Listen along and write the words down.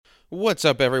What's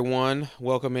up, everyone?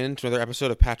 Welcome in to another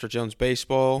episode of Patrick Jones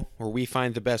Baseball, where we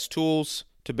find the best tools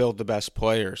to build the best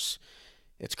players.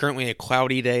 It's currently a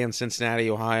cloudy day in Cincinnati,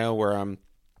 Ohio, where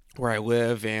I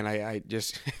live, and I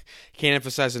just can't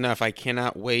emphasize enough. I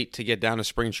cannot wait to get down to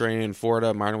spring training in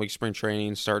Florida, minor league spring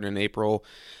training starting in April,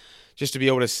 just to be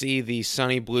able to see the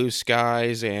sunny blue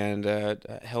skies and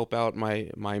help out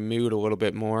my mood a little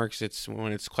bit more. Because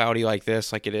when it's cloudy like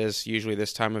this, like it is usually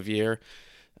this time of year.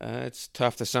 It's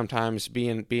tough to sometimes be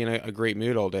in a great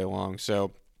mood all day long.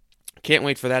 So can't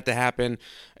wait for that to happen.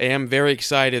 I am very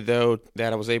excited, though,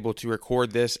 that I was able to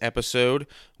record this episode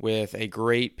with a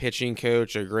great pitching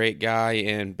coach, a great guy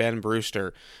in Ben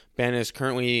Brewster. Ben is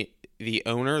currently the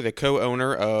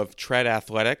co-owner of Tread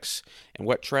Athletics. And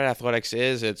what Tread Athletics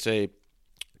is, it's a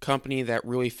company that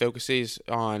really focuses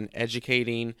on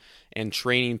educating and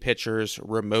training pitchers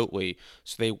remotely.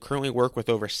 So they currently work with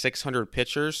over 600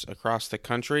 pitchers across the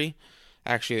country.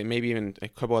 Actually, maybe even a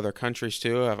couple other countries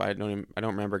too. I don't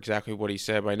remember exactly what he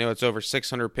said, but I know it's over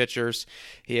 600 pitchers.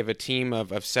 He have a team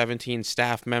of 17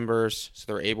 staff members, so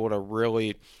they're able to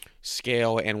really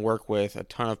scale and work with a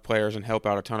ton of players and help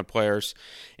out a ton of players.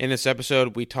 In this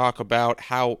episode, we talk about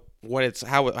how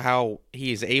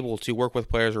he is able to work with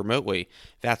players remotely.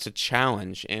 That's a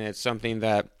challenge, and it's something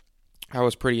that I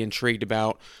was pretty intrigued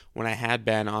about when I had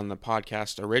Ben on the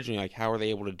podcast originally. Like, how are they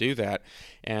able to do that?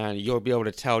 And you'll be able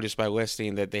to tell just by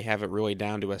listening that they have it really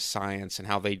down to a science and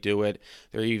how they do it.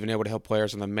 They're even able to help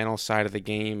players on the mental side of the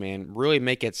game and really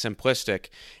make it simplistic.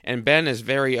 And Ben is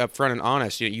very upfront and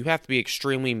honest. You have to be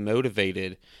extremely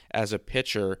motivated as a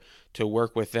pitcher to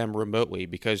work with them remotely,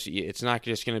 because it's not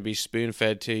just going to be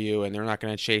spoon-fed to you and they're not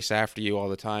going to chase after you all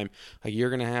the time. Like, you're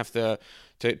going to have to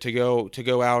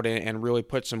go out and really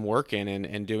put some work in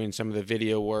and doing some of the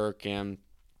video work and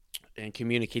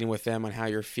communicating with them on how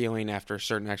you're feeling after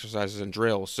certain exercises and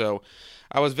drills. So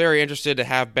I was very interested to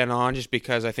have Ben on, just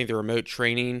because I think the remote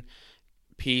training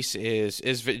piece is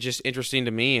just interesting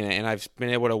to me, and I've been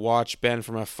able to watch Ben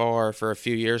from afar for a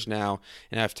few years now,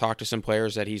 and I've talked to some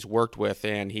players that he's worked with,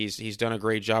 and he's done a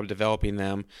great job developing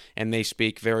them, and they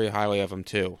speak very highly of him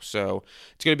too. So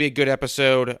it's going to be a good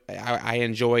episode. I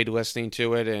enjoyed listening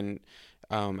to it, and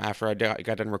after I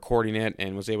got done recording it,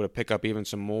 and was able to pick up even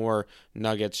some more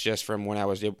nuggets just from when I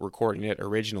was recording it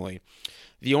originally.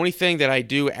 The only thing that I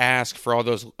do ask for all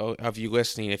those of you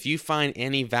listening, if you find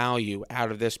any value out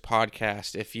of this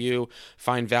podcast, if you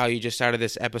find value just out of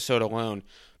this episode alone,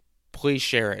 please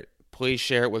share it. Please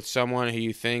share it with someone who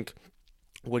you think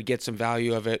would get some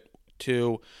value of it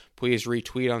too. Please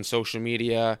retweet on social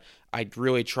media. I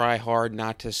really try hard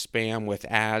not to spam with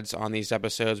ads on these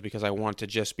episodes, because I want to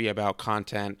just be about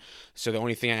content. So the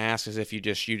only thing I ask is if you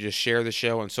just share the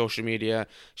show on social media,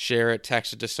 share it,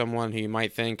 text it to someone who you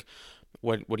might think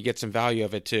would get some value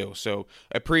of it too. So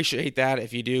appreciate that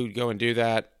if you do go and do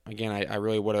that. Again, I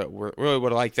really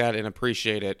would like that and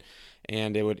appreciate it,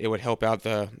 and it would help out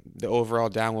the overall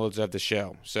downloads of the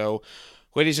show. So,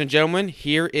 ladies and gentlemen,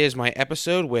 here is my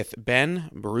episode with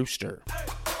Ben Brewster.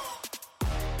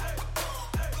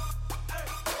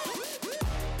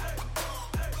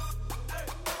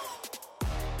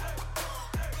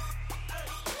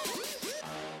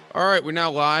 All right, we're now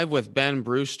live with Ben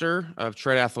Brewster of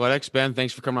Tread Athletics. Ben,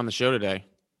 thanks for coming on the show today.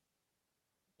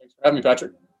 Thanks for having me,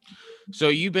 Patrick. So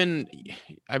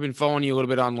I've been following you a little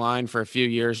bit online for a few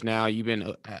years now. You've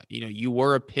been, you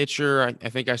were a pitcher. I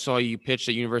think I saw you pitched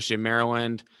at University of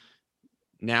Maryland.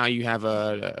 Now you have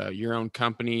your own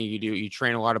company. You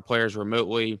train a lot of players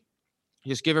remotely.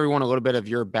 Just give everyone a little bit of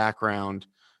your background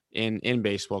in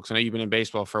baseball, because I know you've been in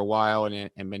baseball for a while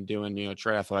and been doing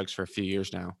Tread Athletics for a few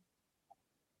years now.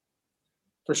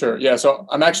 For sure. Yeah. So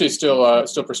I'm actually still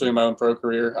pursuing my own pro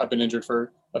career. I've been injured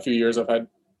for a few years. I've had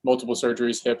multiple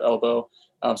surgeries, hip, elbow.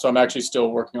 So I'm actually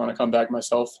still working on a comeback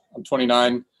myself. I'm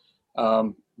 29.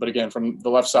 But again, from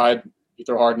the left side, you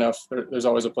throw hard enough, there's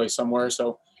always a place somewhere.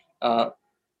 So I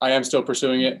am still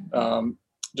pursuing it.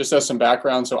 Just as some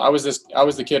background. So I was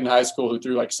the kid in high school who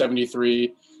threw like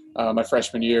 73. My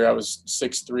freshman year, I was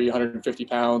 6'3", 150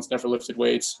 pounds, never lifted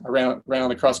weights. I ran on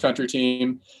the cross country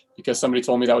team because somebody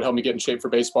told me that would help me get in shape for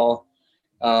baseball.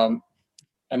 And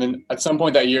then at some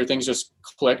point that year, things just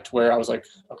clicked where I was like,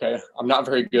 okay, I'm not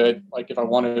very good. Like, if I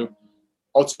want to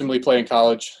ultimately play in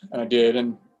college, and I did,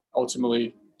 and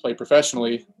ultimately play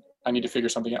professionally, I need to figure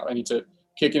something out. I need to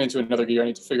kick it into another gear. I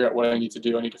need to figure out what I need to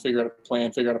do. I need to figure out a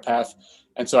plan, figure out a path.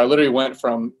 And so I literally went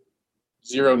from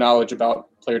zero knowledge about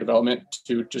player development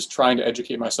to just trying to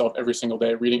educate myself every single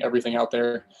day, reading everything out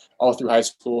there all through high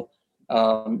school,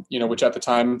 which at the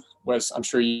time was, I'm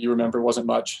sure you remember, wasn't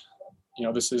much.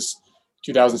 This is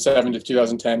 2007 to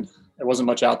 2010. there wasn't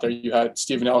much out there. You had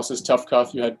Stephen Ellis's Tough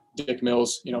Cuff, you had Dick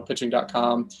Mills,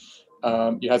 pitching.com.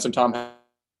 You had some Tom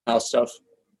House stuff.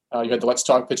 You had the Let's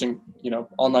Talk Pitching,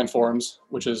 online forums,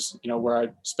 which is, where I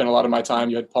spent a lot of my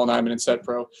time. You had Paul Nyman and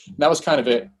SetPro, and that was kind of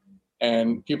it.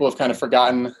 And people have kind of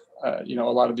forgotten, a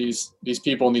lot of these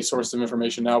people and these sources of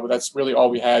information now, but that's really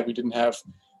all we had. We didn't have,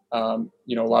 a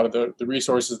lot of the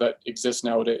resources that exist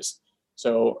nowadays.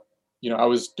 So, I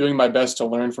was doing my best to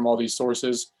learn from all these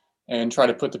sources and try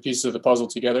to put the pieces of the puzzle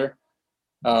together.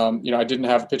 I didn't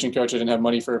have a pitching coach. I didn't have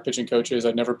money for pitching coaches.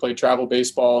 I'd never played travel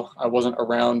baseball. I wasn't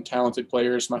around talented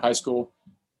players. My high school,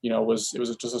 it was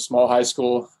just a small high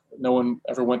school. No one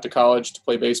ever went to college to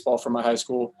play baseball from my high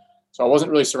school. So I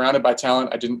wasn't really surrounded by talent.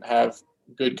 I didn't have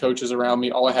good coaches around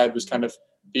me. All I had was kind of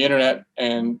the internet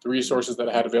and the resources that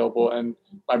I had available and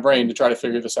my brain to try to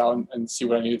figure this out and see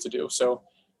what I needed to do. So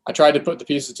I tried to put the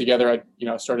pieces together.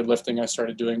 I started lifting. I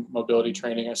started doing mobility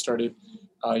training. I started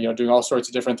doing all sorts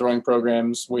of different throwing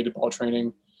programs, weighted ball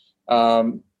training.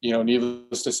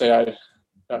 Needless to say, I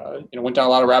went down a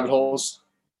lot of rabbit holes,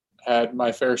 had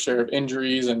my fair share of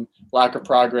injuries and lack of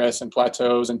progress and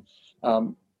plateaus. And,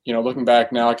 looking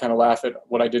back now, I kind of laugh at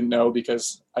what I didn't know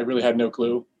because I really had no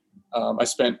clue. I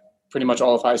spent pretty much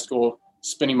all of high school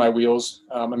spinning my wheels.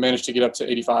 I managed to get up to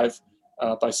 85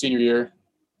 by senior year,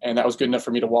 and that was good enough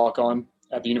for me to walk on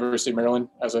at the University of Maryland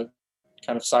as a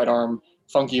kind of sidearm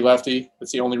funky lefty.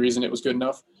 That's the only reason it was good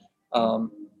enough.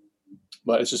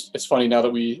 But it's funny now that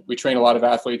we train a lot of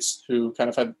athletes who kind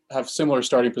of have similar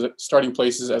starting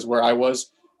places as where I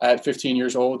was at 15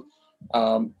 years old.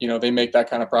 They make that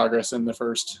kind of progress in the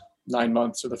first 9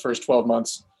 months or the first 12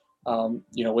 months,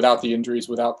 without the injuries,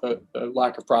 without the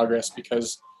lack of progress,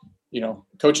 because,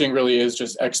 coaching really is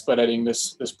just expediting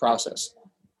this process.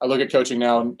 I look at coaching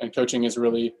now, and coaching is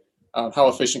really how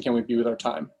efficient can we be with our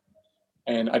time.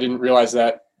 And I didn't realize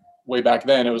that way back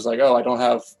then. It was like, oh, I don't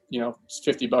have,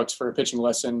 $50 for a pitching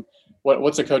lesson.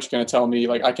 What's a coach going to tell me?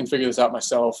 Like, I can figure this out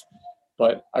myself.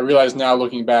 But I realize now,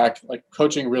 looking back, like,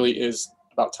 coaching really is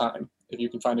about time if you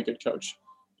can find a good coach.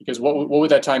 Because what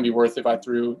would that time be worth if I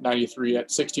threw 93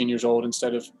 at 16 years old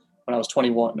instead of when I was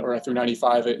 21, or I threw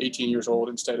 95 at 18 years old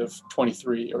instead of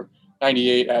 23, or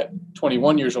 98 at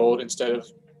 21 years old instead of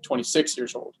 26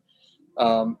 years old.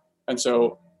 And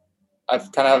so I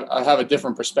have a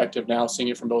different perspective now, seeing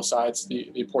it from both sides,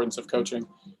 the importance of coaching.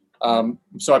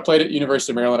 So I played at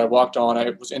University of Maryland. I walked on. I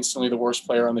was instantly the worst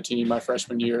player on the team my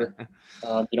freshman year.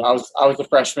 I was the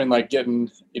freshman, like getting,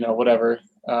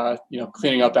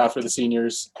 cleaning up after the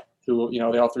seniors who,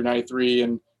 they all threw 93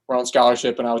 and were on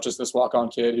scholarship. And I was just this walk-on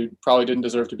kid who probably didn't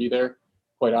deserve to be there,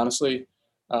 quite honestly.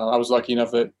 I was lucky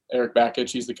enough that Eric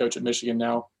Bakich, he's the coach at Michigan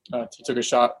now, he took a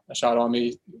shot on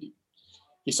me.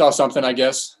 He saw something, I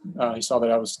guess. He saw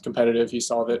that I was competitive. He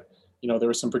saw that, there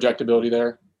was some projectability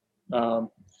there.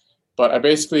 But I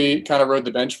basically kind of rode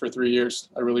the bench for 3 years.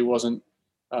 I really wasn't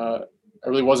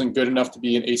good enough to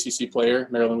be an ACC player.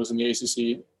 Maryland was in the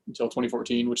ACC until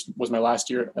 2014, which was my last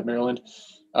year at Maryland.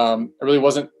 I really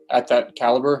wasn't at that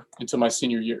caliber until my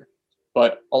senior year.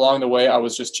 But along the way, I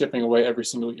was just chipping away every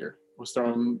single year. I was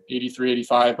throwing 83,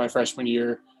 85 my freshman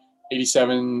year,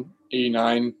 87,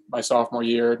 89 my sophomore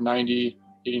year, 90,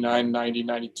 89, 90,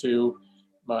 92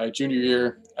 my junior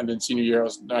year, and then senior year I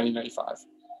was 90, 95.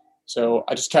 So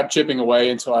I just kept chipping away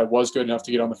until I was good enough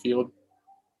to get on the field.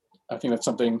 I think that's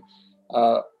something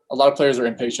a lot of players are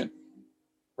impatient,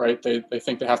 right? They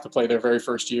think they have to play their very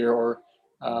first year, or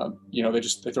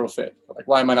they throw a fit. Like,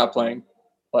 why am I not playing?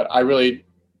 But I really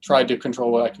tried to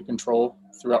control what I could control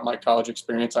throughout my college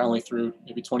experience. I only threw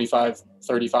maybe 25,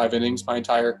 35 innings my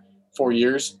entire 4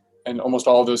 years, and almost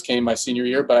all of those came my senior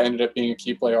year, but I ended up being a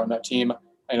key player on that team. I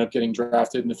ended up getting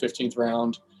drafted in the 15th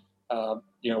round,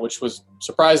 which was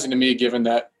surprising to me, given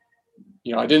that,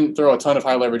 I didn't throw a ton of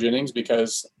high leverage innings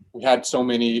because we had so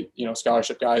many,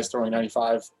 scholarship guys throwing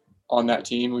 95 on that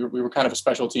team. We were kind of a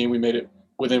special team. We made it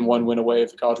within one win away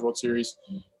of the College World Series.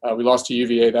 We lost to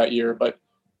UVA that year, but,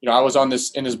 I was in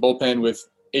this bullpen with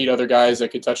 8 other guys that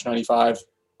could touch 95,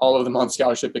 all of them on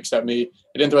scholarship except me.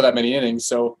 I didn't throw that many innings.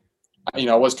 So,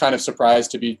 I was kind of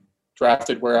surprised to be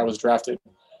drafted where I was drafted.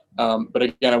 But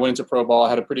again, I went into pro ball. I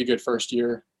had a pretty good first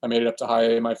year. I made it up to high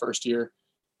A my first year.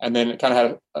 And then it kind of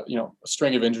had a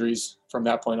string of injuries from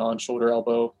that point on: shoulder,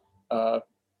 elbow. I've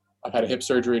had a hip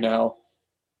surgery now.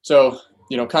 So,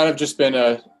 kind of just been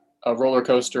a roller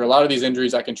coaster. A lot of these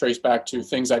injuries I can trace back to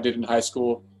things I did in high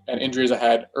school and injuries I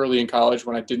had early in college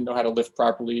when I didn't know how to lift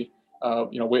properly,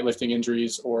 weightlifting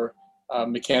injuries, or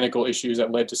mechanical issues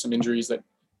that led to some injuries that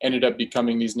ended up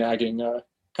becoming these nagging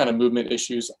kind of movement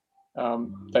issues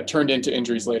that turned into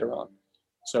injuries later on.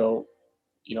 So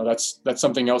that's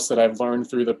something else that I've learned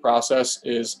through the process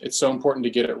is it's so important to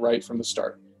get it right from the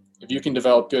start. If you can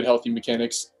develop good, healthy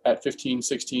mechanics at 15,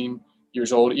 16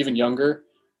 years old, even younger,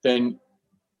 then,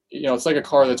 it's like a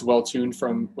car that's well tuned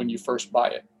from when you first buy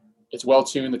it. It's well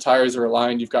tuned, the tires are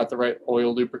aligned, you've got the right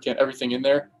oil, lubricant, everything in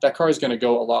there. That car is going to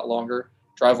go a lot longer,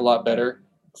 drive a lot better.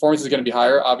 Performance is going to be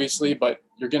higher, obviously, but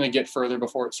you're going to get further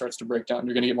before it starts to break down.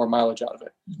 You're going to get more mileage out of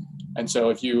it. And so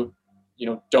if you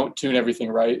don't tune everything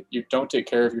right, you don't take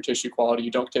care of your tissue quality,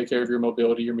 you don't take care of your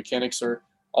mobility, your mechanics are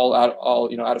all out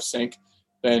of sync,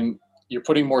 then you're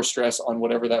putting more stress on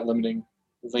whatever that limiting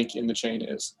link in the chain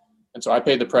is. And so I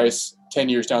paid the price 10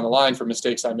 years down the line for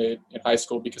mistakes I made in high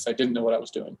school because I didn't know what I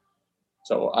was doing.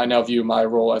 So I now view my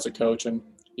role as a coach and,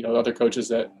 other coaches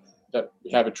that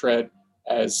we have at Tread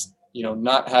as,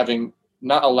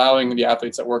 not allowing the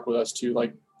athletes that work with us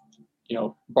to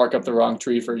bark up the wrong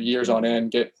tree for years on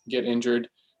end, get injured,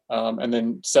 and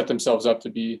then set themselves up to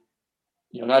be,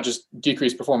 not just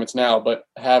decrease performance now, but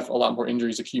have a lot more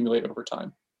injuries accumulate over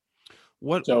time.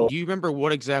 Do you remember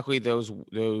what exactly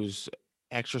those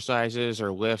exercises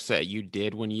or lifts that you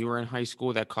did when you were in high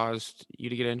school that caused you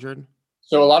to get injured?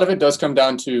 So a lot of it does come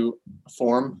down to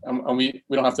form, and we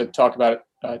don't have to talk about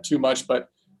it too much, but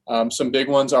some big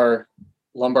ones are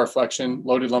lumbar flexion,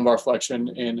 loaded lumbar flexion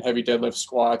in heavy deadlift,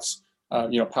 squats,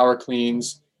 power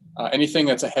cleans, anything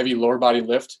that's a heavy lower body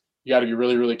lift. You got to be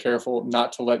really, really careful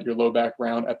not to let your low back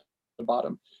round at the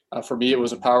bottom. For me, it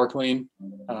was a power clean.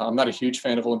 I'm not a huge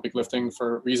fan of Olympic lifting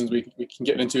for reasons we can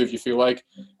get into if you feel like,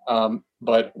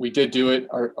 but we did do it.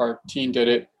 Our team did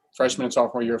it freshman and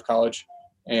sophomore year of college.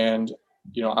 And,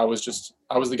 I was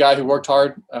the guy who worked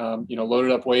hard,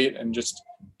 loaded up weight and just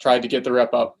tried to get the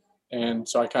rep up. And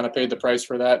so I kind of paid the price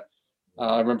for that.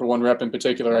 I remember one rep in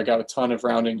particular, I got a ton of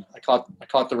rounding. I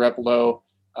caught the rep low.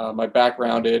 My back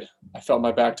rounded. I felt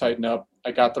my back tighten up.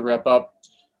 I got the rep up.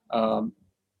 And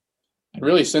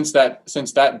really since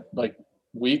that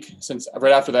week, since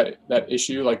right after that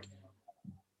issue,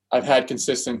 I've had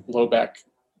consistent low back,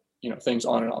 things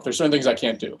on and off. There's certain things I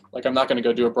can't do. I'm not going to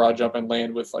go do a broad jump and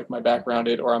land with my back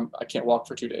rounded, or I can't walk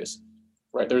for 2 days.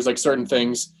 Right. There's certain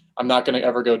things I'm not going to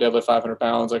ever go deadlift 500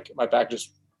 pounds. My back I'm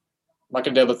not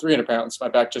going to deadlift 300 pounds. My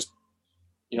back just,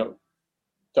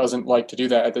 doesn't like to do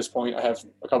that at this point. I have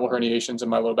a couple herniations in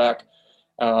my low back.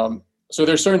 So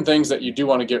there's certain things that you do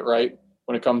want to get right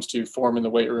when it comes to form in the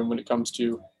weight room, when it comes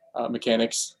to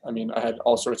mechanics. I mean, I had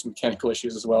all sorts of mechanical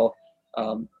issues as well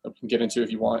that we can get into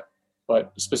if you want.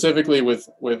 But specifically with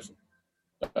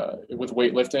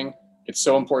weightlifting, it's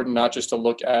so important not just to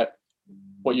look at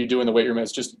what you do in the weight room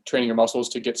as just training your muscles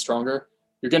to get stronger.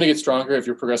 You're going to get stronger if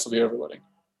you're progressively overloading,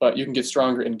 but you can get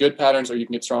stronger in good patterns, or you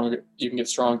can get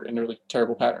stronger in really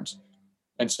terrible patterns.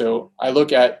 And so I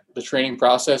look at the training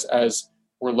process as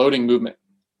we're loading movement.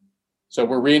 So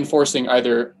we're reinforcing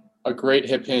either a great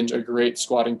hip hinge, a great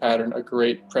squatting pattern, a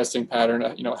great pressing pattern,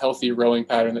 a healthy rowing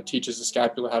pattern that teaches the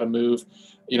scapula how to move.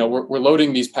 We're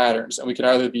loading these patterns, and we can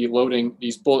either be loading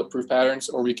these bulletproof patterns,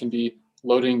 or we can be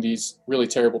loading these really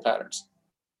terrible patterns.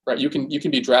 Right? You can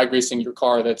be drag racing your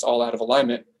car that's all out of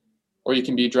alignment, or you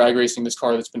can be drag racing this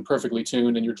car that's been perfectly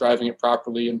tuned and you're driving it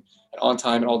properly and on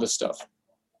time and all this stuff.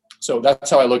 So that's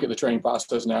how I look at the training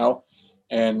process now.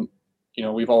 And,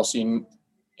 we've all seen,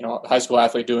 a high school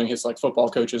athlete doing his football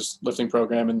coach's lifting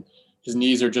program, and his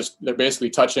knees they're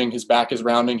basically touching, his back is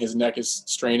rounding, his neck is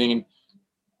straining, and,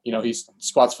 he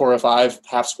squats 405,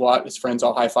 half squat, his friends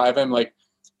all high five him. But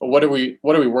what are we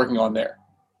working on there?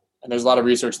 And there's a lot of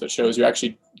research that shows you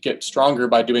actually get stronger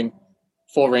by doing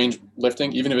full range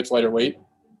lifting, even if it's lighter weight,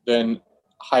 than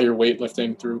higher weight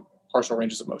lifting through partial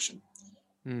ranges of motion.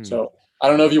 So I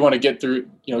don't know if you want to get through,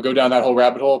 go down that whole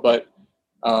rabbit hole, but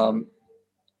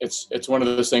it's one of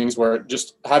those things where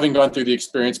just having gone through the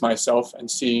experience myself and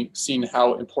seeing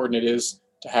how important it is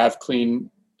to have clean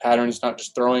patterns, not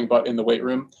just throwing, but in the weight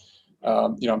room.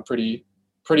 I'm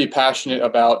pretty passionate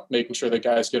about making sure that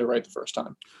guys get it right the first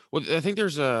time. Well, I think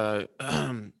there's I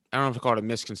don't know if to call it a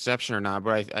misconception or not,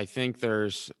 but I think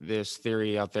there's this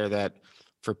theory out there that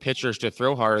for pitchers to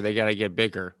throw harder, they got to get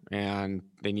bigger, and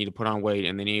they need to put on weight,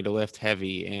 and they need to lift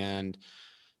heavy. And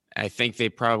I think they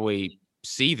probably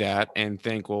see that and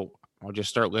think, well, I'll just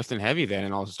start lifting heavy then,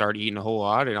 and I'll start eating a whole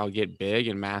lot, and I'll get big,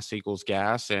 and mass equals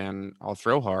gas, and I'll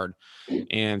throw hard.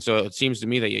 And so it seems to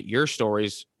me that your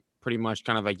story's pretty much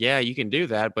kind of yeah, you can do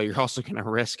that, but you're also going to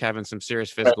risk having some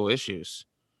serious physical issues.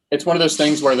 It's one of those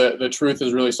things where the truth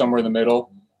is really somewhere in the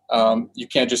middle. You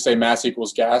can't just say mass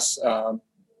equals gas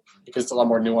because it's a lot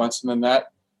more nuanced than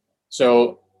that.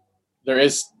 So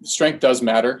strength does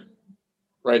matter,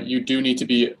 right? You do need to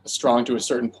be strong to a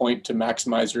certain point to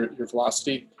maximize your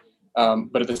velocity.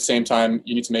 But at the same time,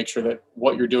 you need to make sure that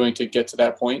what you're doing to get to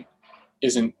that point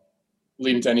isn't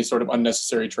leading to any sort of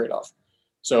unnecessary trade-off.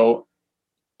 So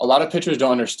a lot of pitchers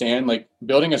don't understand, like,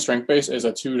 building a strength base is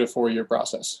a 2 to 4 year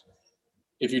process.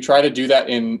 If you try to do that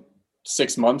in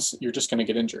 6 months, you're just going to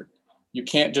get injured. You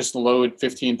can't just load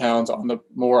 15 pounds on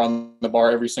the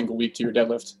bar every single week to your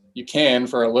deadlift. You can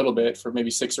for a little bit, for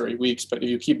maybe 6 or 8 weeks, but if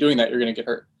you keep doing that, you're going to get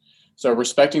hurt. So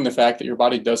respecting the fact that your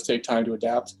body does take time to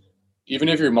adapt, even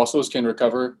if your muscles can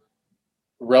recover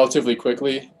relatively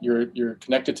quickly, your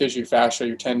connective tissue, fascia,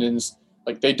 your tendons,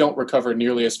 like, they don't recover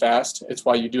nearly as fast. It's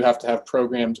why you do have to have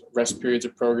programmed rest periods or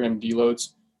programmed deloads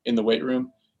in the weight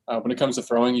room. When it comes to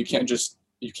throwing, you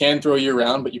can throw year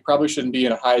round, but you probably shouldn't be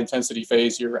in a high intensity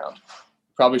phase year round.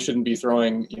 You probably shouldn't be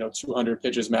throwing 200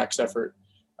 pitches max effort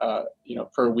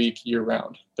per week year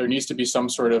round. There needs to be some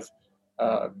sort of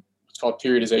what's called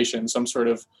periodization, some sort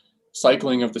of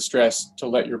cycling of the stress to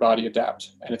let your body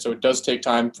adapt. And so it does take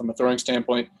time from a throwing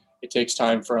standpoint. It takes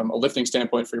time from a lifting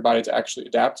standpoint for your body to actually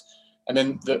adapt. And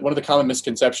then one of the common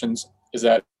misconceptions is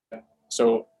that,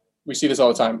 so we see this all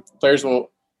the time. Players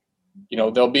will,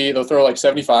 they'll throw like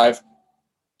 75.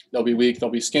 They'll be weak. They'll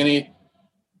be skinny.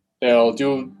 They'll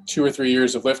do 2 or 3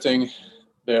 years of lifting.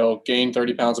 They'll gain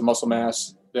 30 pounds of muscle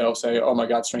mass. They'll say, oh my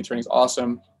God, strength training is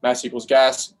awesome. Mass equals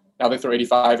gas. Now they throw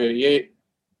 85, 88.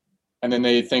 And then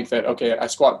they think that, okay, I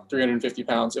squat 350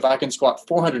 pounds. If I can squat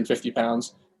 450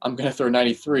 pounds, I'm going to throw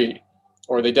 93.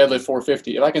 Or they deadlift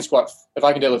 450. If I can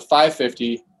deadlift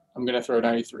 550, I'm going to throw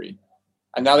 93.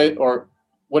 And now or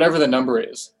whatever the number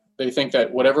is, they think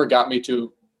that whatever got me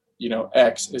to,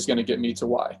 X is going to get me to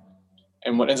Y.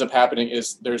 And what ends up happening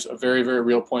is there's a very, very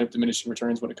real point of diminishing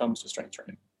returns when it comes to strength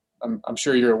training. I'm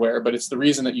sure you're aware, but it's the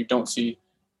reason that you don't see,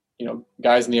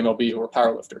 guys in the MLB who are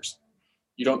powerlifters.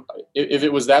 If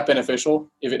it was that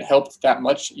beneficial, if it helped that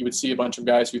much, you would see a bunch of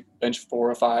guys who bench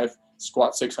 405,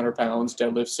 squat 600 pounds,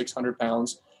 deadlift 600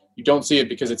 pounds. You don't see it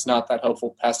because it's not that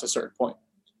helpful past a certain point.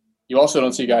 You also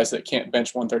don't see guys that can't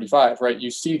bench 135, right?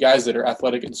 You see guys that are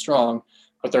athletic and strong,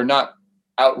 but they're not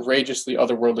outrageously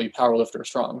otherworldly powerlifter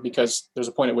strong, because there's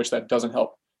a point at which that doesn't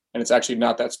help. And it's actually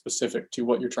not that specific to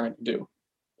what you're trying to do.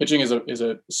 Pitching is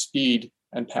a speed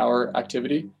and power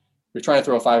activity. You're trying to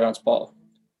throw a 5-ounce ball.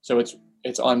 So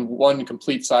it's on one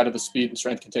complete side of the speed and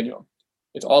strength continuum.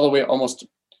 It's all the way almost.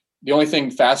 The only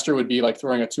thing faster would be like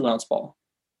throwing a 2-ounce ball,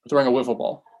 or throwing a wiffle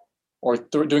ball, or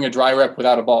doing a dry rep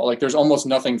without a ball. Like, there's almost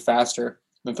nothing faster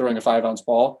than throwing a 5-ounce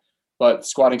ball, but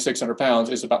squatting 600 pounds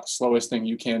is about the slowest thing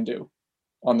you can do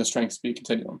on the strength speed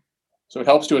continuum. So it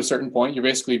helps to a certain point.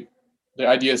 The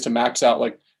idea is to max out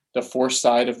like the force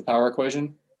side of the power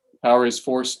equation. Power is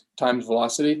force times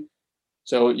velocity.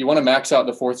 So you want to max out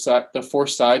the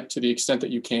force side to the extent that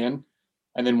you can.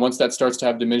 And then once that starts to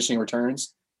have diminishing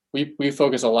returns, we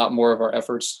focus a lot more of our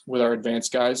efforts with our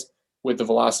advanced guys with the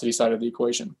velocity side of the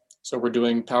equation. So we're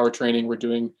doing power training, we're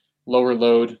doing lower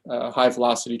load, high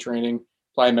velocity training,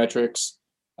 plyometrics.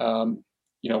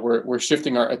 We're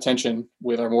shifting our attention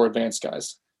with our more advanced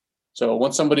guys. So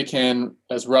once somebody can,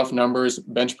 as rough numbers,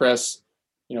 bench press,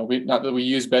 not that we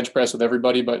use bench press with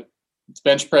everybody, but it's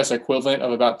bench press equivalent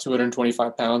of about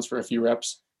 225 pounds for a few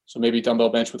reps. So maybe dumbbell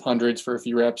bench with hundreds for a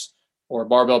few reps, or a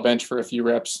barbell bench for a few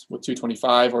reps with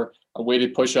 225, or a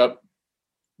weighted push-up.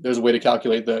 There's a way to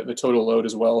calculate the total load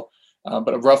as well.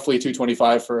 But roughly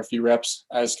 225 for a few reps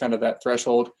as kind of that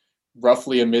threshold,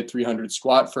 roughly a mid 300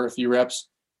 squat for a few reps,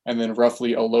 and then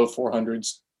roughly a low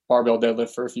 400s barbell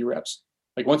deadlift for a few reps.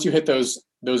 Like, once you hit those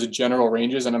general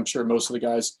ranges, and I'm sure most of the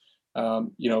guys,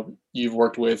 you've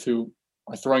worked with who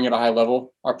are throwing at a high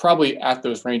level are probably at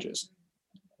those ranges.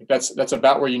 Like, that's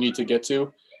about where you need to get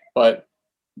to. But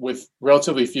with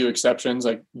relatively few exceptions,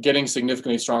 like, getting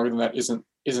significantly stronger than that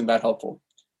isn't that helpful.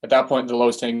 At that point, the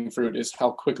lowest hanging fruit is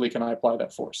how quickly can I apply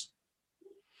that force?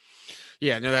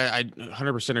 Yeah, no, I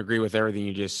 100% agree with everything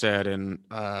you just said. And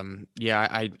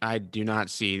I do not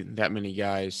see that many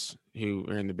guys who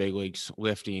are in the big leagues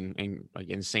lifting and like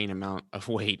insane amount of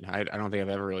weight. I don't think I've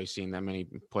ever really seen that many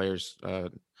players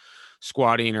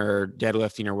squatting or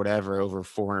deadlifting or whatever over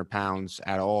 400 pounds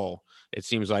at all. It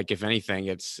seems like, if anything,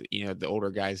 it's, the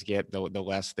older guys get, the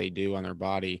less they do on their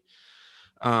body.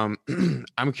 I'm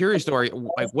curious though,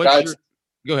 like,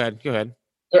 go ahead.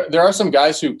 There are some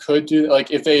guys who could do,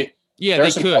 like, if they,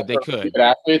 they could.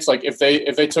 Athletes, like, if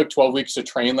they took 12 weeks to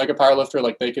train like a powerlifter,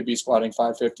 like, they could be squatting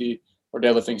 550 or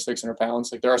deadlifting 600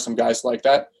 pounds. Like, there are some guys like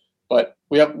that. But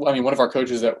one of our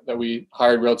coaches that we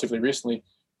hired relatively recently,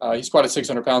 he squatted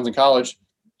 600 pounds in college.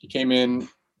 He came in,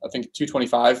 I think,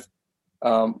 225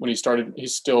 when he started.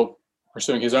 He's still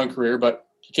pursuing his own career, but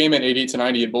he came in 80 to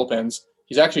 90 at bullpens.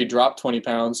 He's actually dropped 20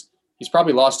 pounds. he's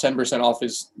probably lost 10% off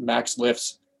his max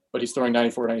lifts, but he's throwing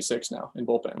 94, 96 now in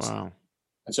bullpens. Wow.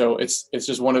 And so it's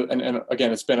just one of, and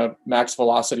again, it's been a max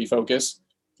velocity focus.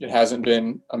 It hasn't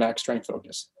been a max strength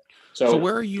focus. So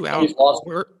where are you out?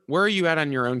 Where are you at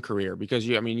on your own career? Because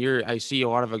I see a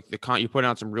lot of you're putting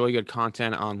out some really good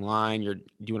content online. You're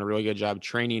doing a really good job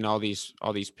training all these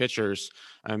pitchers.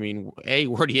 I mean,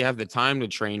 where do you have the time to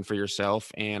train for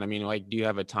yourself? And I mean, like, do you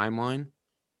have a timeline?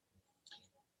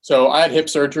 So I had hip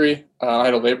surgery. I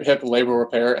had a hip labral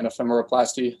repair and a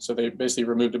femoroplasty. So they basically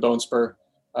removed a bone spur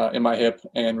in my hip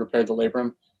and repaired the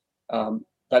labrum.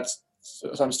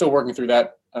 So I'm still working through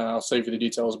that. I'll save you the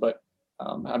details, but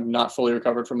I'm not fully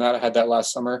recovered from that. I had that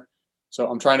last summer. So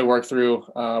I'm trying to work through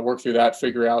that,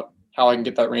 figure out how I can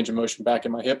get that range of motion back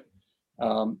in my hip.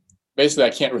 Basically, I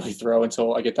can't really throw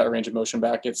until I get that range of motion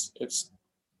back. It's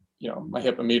my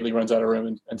hip immediately runs out of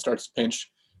room and starts to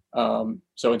pinch.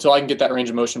 So until I can get that range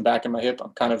of motion back in my hip,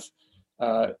 I'm kind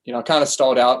of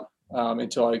stalled out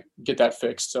until I get that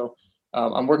fixed. So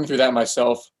I'm working through that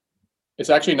myself. It's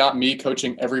actually not me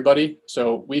coaching everybody.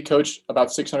 So we coach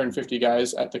about 650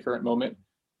 guys at the current moment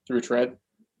through Tread.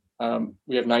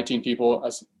 We have 19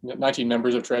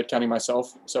 members of Tread, counting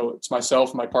myself. So it's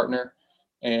myself, my partner,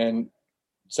 and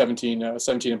 17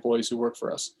 employees who work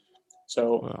for us.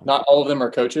 So wow. Not all of them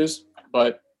are coaches,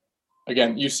 but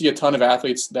again, you see a ton of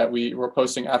athletes that we're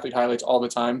posting athlete highlights all the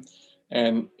time,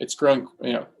 and it's grown,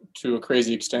 to a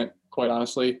crazy extent, quite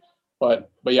honestly.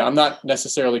 But yeah, I'm not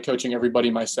necessarily coaching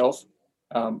everybody myself.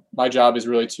 My job is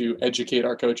really to educate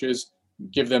our coaches,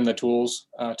 give them the tools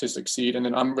to succeed. And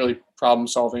then I'm really problem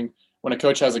solving. When a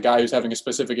coach has a guy who's having a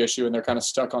specific issue and they're kind of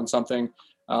stuck on something,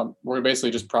 we're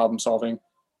basically just problem solving.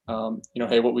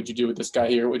 Hey, what would you do with this guy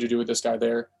here? What would you do with this guy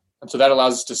there? And so that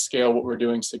allows us to scale what we're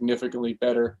doing significantly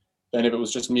better than if it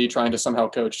was just me trying to somehow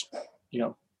coach,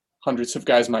 hundreds of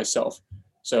guys myself.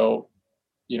 So,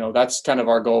 that's kind of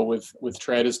our goal with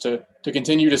Tread, is to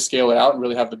continue to scale it out and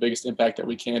really have the biggest impact that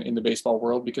we can in the baseball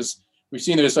world, because we've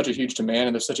seen there's such a huge demand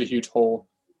and there's such a huge hole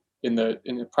in the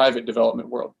private development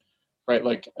world, right?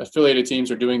 Like, affiliated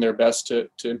teams are doing their best to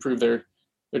improve their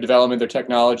development, their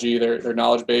technology, their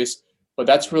knowledge base, but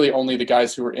that's really only the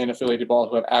guys who are in affiliated ball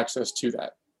who have access to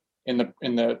that. In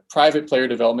the private player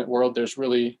development world, there's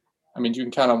really, you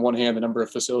can count on one hand the number of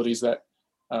facilities that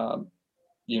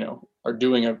are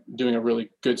doing a really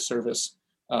good service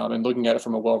and looking at it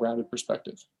from a well-rounded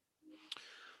perspective.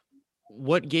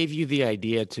 What gave you the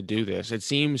idea to do this? It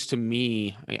seems to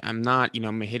me, I'm not,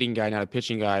 I'm a hitting guy, not a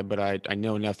pitching guy, but I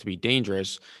know enough to be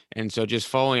dangerous. And so just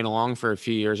following along for a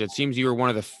few years, it seems you were one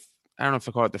of the, I don't know if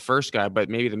I call it the first guy, but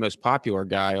maybe the most popular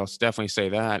guy, I'll definitely say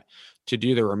that, to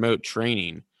do the remote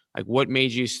training. Like, what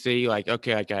made you see, like,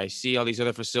 okay, like, I see all these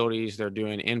other facilities, they're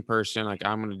doing in person, like,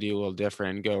 I'm going to do a little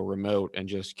different and go remote and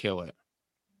just kill it?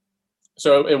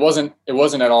 So it wasn't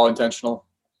at all intentional,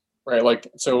 right? Like,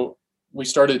 so we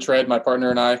started Tread, my partner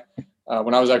and I,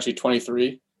 when I was actually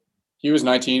 23. He was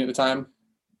 19 at the time.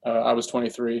 I was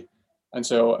 23. And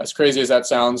so, as crazy as that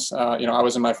sounds, I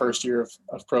was in my first year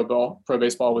of pro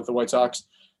baseball with the White Sox.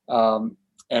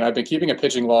 And I've been keeping a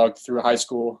pitching log through high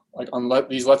school, like on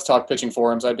these Let's Talk pitching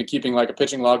forums. I've been keeping like a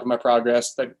pitching log of my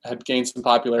progress that had gained some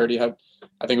popularity. I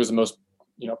think it was the most,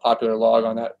 popular log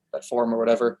on that forum or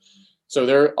whatever. So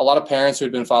there are a lot of parents who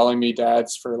had been following me,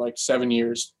 dads, for like 7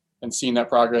 years and seen that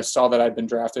progress, saw that I'd been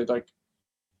drafted. Like,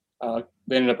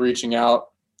 they ended up reaching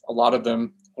out. A lot of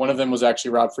them, one of them was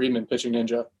actually Rob Friedman, Pitching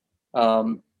Ninja.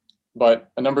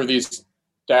 But a number of these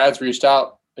dads reached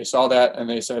out. They saw that and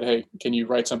they said, hey, can you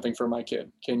write something for my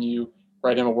kid? Can you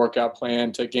write him a workout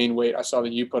plan to gain weight? I saw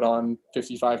that you put on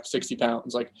 55, 60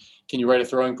 pounds. Like, can you write a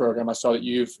throwing program? I saw that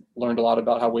you've learned a lot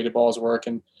about how weighted balls work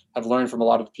and have learned from a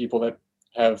lot of the people that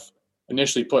have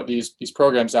initially put these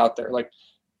programs out there. Like,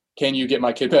 can you get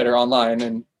my kid better online?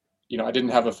 And, I didn't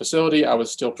have a facility. I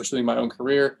was still pursuing my own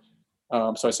career.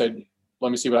 So I said,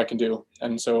 let me see what I can do.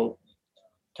 And so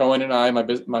Cohen and I,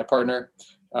 my partner,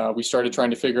 we started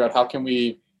trying to figure out how can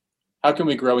we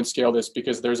grow and scale this,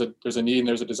 because there's a need and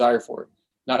there's a desire for it.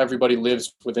 Not everybody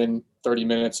lives within 30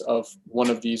 minutes of one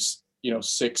of these,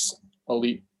 6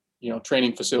 elite,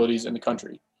 training facilities in the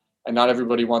country. And not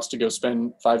everybody wants to go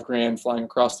spend $5,000 flying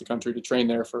across the country to train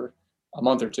there for a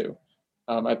month or two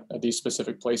at these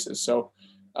specific places. So,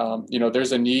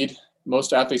 there's a need.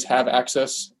 Most athletes have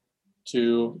access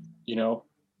to, a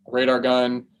radar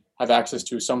gun, have access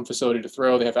to some facility to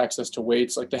throw. They have access to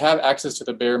weights. Like, they have access to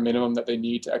the bare minimum that they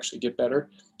need to actually get better.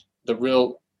 The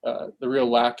real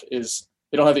lack is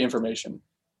they don't have the information.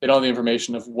 They don't have the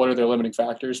information of what are their limiting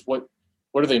factors. What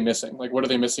are they missing? Like, what are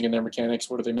they missing in their mechanics?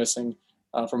 What are they missing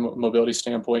from a mobility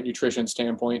standpoint, nutrition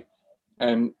standpoint?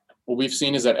 And what we've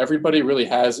seen is that everybody really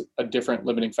has a different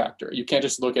limiting factor. You can't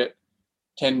just look at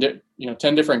 10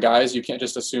 different guys. You can't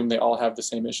just assume they all have the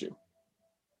same issue,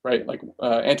 right? Like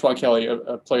Antoine Kelly,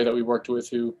 a player that we worked with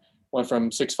who went from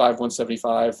 6'5",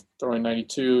 175, throwing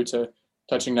 92 to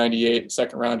touching 98,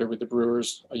 second rounder with the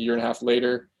Brewers a year and a half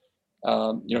later.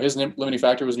 His limiting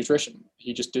factor was nutrition.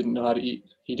 He just didn't know how to eat.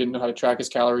 He didn't know how to track his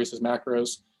calories, his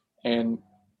macros, and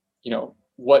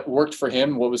what worked for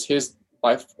him, what was his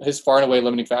far and away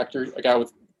limiting factor, a guy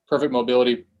with perfect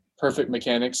mobility, perfect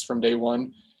mechanics from day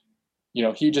one.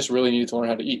 He just really needed to learn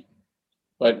how to eat.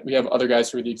 But we have other guys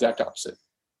who are the exact opposite.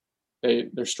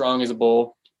 They're strong as a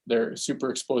bull. They're super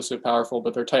explosive, powerful,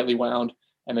 but they're tightly wound,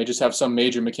 and they just have some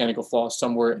major mechanical flaw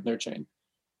somewhere in their chain.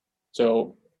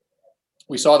 So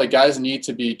we saw that guys need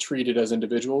to be treated as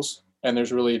individuals, and there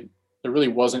really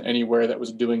wasn't anywhere that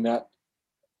was doing that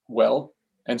well.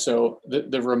 And so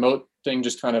the remote thing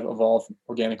just kind of evolved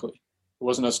organically. It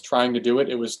wasn't us trying to do it.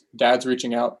 It was dads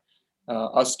reaching out,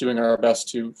 us doing our best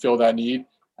to fill that need,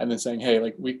 and then saying, hey,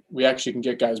 like we actually can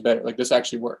get guys better. Like this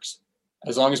actually works.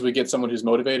 As long as we get someone who's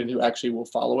motivated and who actually will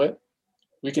follow it,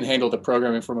 we can handle the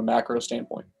programming from a macro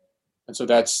standpoint. And so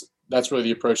that's really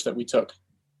the approach that we took.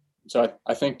 So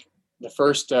I think the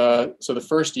first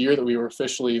year that we were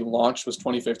officially launched was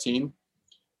 2015,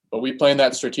 but we planned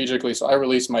that strategically. So I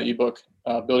released my ebook,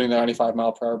 Building the 95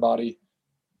 Mile Per Hour Body.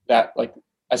 That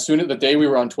as soon as the day we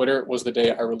were on Twitter was the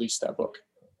day I released that book.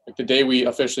 Like the day we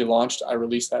officially launched, I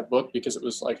released that book because it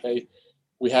was like, hey,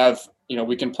 we have,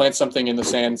 we can plant something in the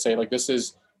sand and say like, this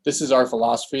is our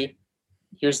philosophy.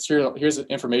 Here's the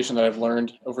information that I've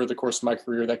learned over the course of my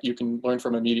career that you can learn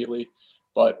from immediately,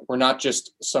 but we're not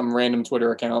just some random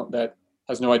Twitter account that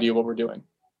has no idea what we're doing.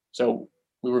 So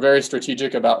we were very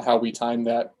strategic about how we timed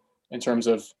that in terms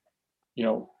of,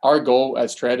 our goal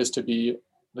as Tread is to be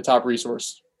the top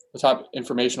resource, the top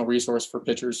informational resource for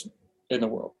pitchers in the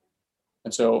world.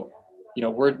 And so,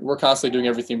 we're constantly doing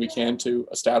everything we can to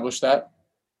establish that.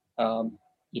 From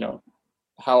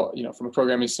a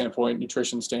programming standpoint,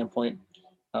 nutrition standpoint,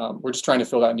 we're just trying to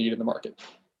fill that need in the market.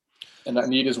 And that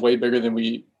need is way bigger than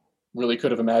we really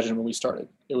could have imagined when we started.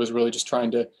 It was really just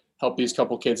trying to help these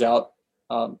couple kids out,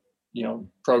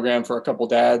 program for a couple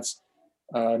dads.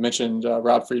 I mentioned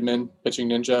Rob Friedman, Pitching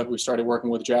Ninja, who started working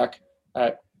with Jack at,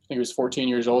 I think he was 14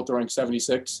 years old, throwing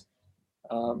 76.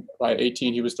 By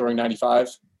 18, he was throwing 95.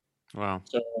 Wow.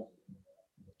 So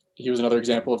he was another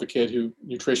example of a kid who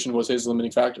nutrition was his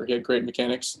limiting factor. He had great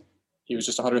mechanics. He was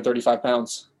just 135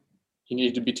 pounds. He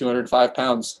needed to be 205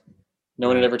 pounds. No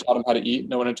one had ever taught him how to eat.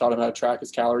 No one had taught him how to track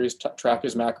his calories, track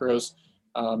his macros,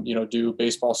 do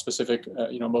baseball specific,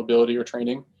 mobility or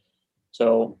training.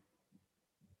 So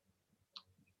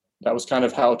that was kind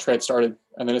of how Tread started.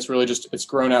 And then it's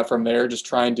grown out from there, just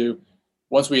trying to,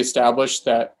 once we established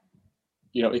that,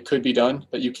 it could be done,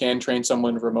 that you can train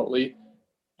someone remotely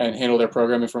and handle their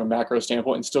programming from a macro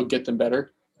standpoint and still get them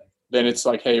better, then it's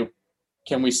like, hey,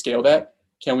 can we scale that?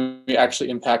 Can we actually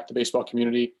impact the baseball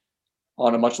community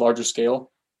on a much larger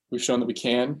scale? We've shown that we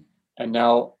can. And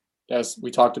now, as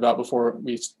we talked about before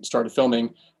we started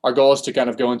filming, our goal is to kind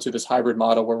of go into this hybrid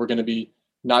model where we're going to be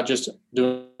not just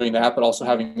doing that, but also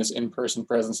having this in-person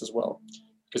presence as well.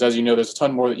 Because as you know, there's a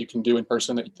ton more that you can do in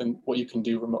person than what you can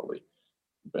do remotely.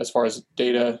 As far as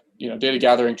data, data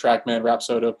gathering, TrackMan,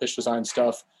 Rapsodo, pitch design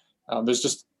stuff, there's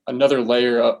just another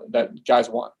layer that guys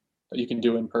want that you can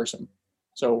do in person.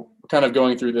 So we're kind of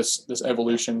going through this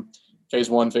evolution, phase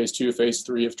 1, phase 2, phase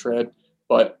 3 of Tread.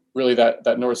 But really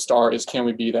that North Star is, can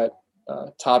we be that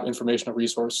top informational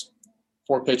resource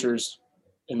for pitchers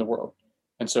in the world?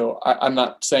 And so I'm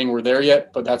not saying we're there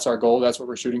yet, but that's our goal. That's what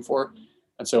we're shooting for.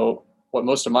 And so what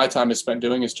most of my time is spent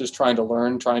doing is just trying to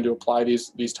learn, trying to apply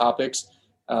these topics,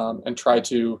 and try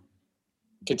to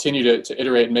continue to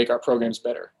iterate and make our programs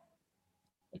better.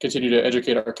 Continue to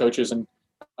educate our coaches and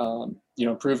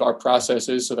improve our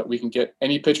processes so that we can get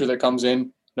any pitcher that comes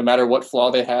in, no matter what flaw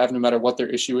they have, no matter what their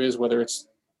issue is, whether it's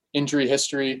injury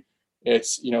history,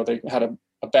 it's they had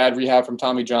a bad rehab from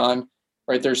Tommy John,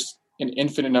 right? There's an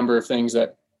infinite number of things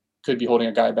that could be holding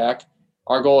a guy back.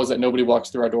 Our goal is that nobody walks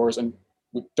through our doors and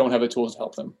we don't have the tools to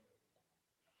help them.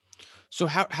 So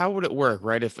how would it work,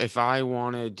 right? If I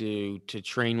wanted to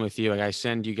train with you, like I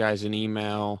send you guys an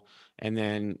email, and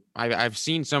then I've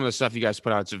seen some of the stuff you guys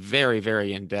put out. It's very,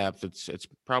 very in depth. It's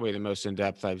probably the most in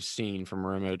depth I've seen from a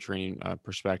remote training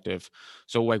perspective.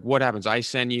 So like, what happens? I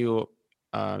send you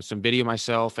some video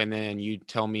myself, and then you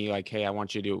tell me like, hey, I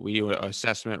want you to we do an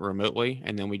assessment remotely,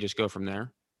 and then we just go from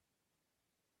there.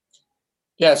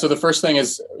 Yeah. So the first thing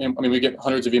is, we get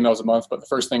hundreds of emails a month, but the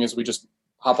first thing is we just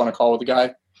hop on a call with the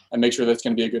guy and make sure that's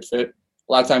going to be a good fit.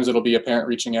 A lot of times it'll be a parent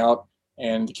reaching out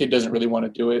and the kid doesn't really want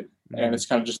to do it, and it's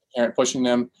kind of just the parent pushing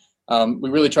them. We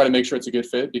really try to make sure it's a good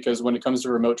fit, because when it comes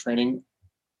to remote training,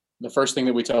 the first thing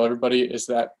that we tell everybody is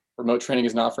that remote training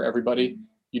is not for everybody.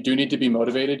 You do need to be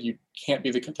motivated. You can't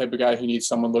be the type of guy who needs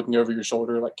someone looking over your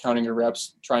shoulder, like counting your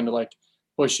reps, trying to like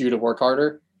push you to work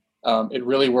harder. It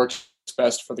really works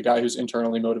best for the guy who's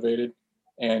internally motivated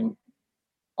and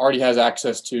already has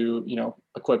access to,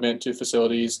 equipment, to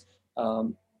facilities.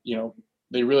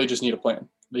 They really just need a plan.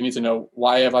 They need to know,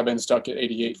 why have I been stuck at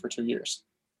 88 for 2 years?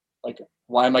 Like,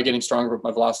 why am I getting stronger but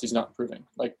my velocity is not improving?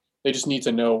 Like, they just need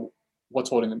to know what's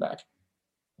holding them back.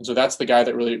 And so that's the guy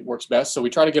that really works best. So we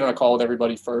try to get on a call with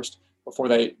everybody first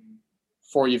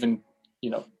before even,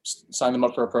 sign them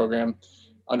up for a program,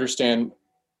 understand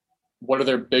what are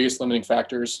their biggest limiting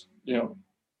factors,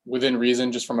 within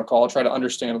reason, just from a call, try to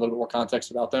understand a little bit more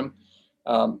context about them.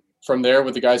 From there,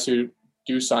 with the guys who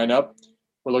do sign up,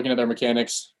 we're looking at their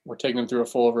mechanics. We're taking them through a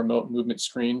full remote movement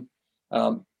screen.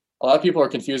 A lot of people are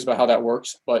confused about how that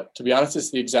works, but to be honest, it's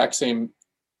the exact same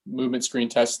movement screen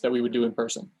test that we would do in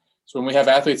person. So when we have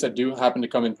athletes that do happen to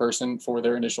come in person for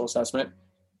their initial assessment,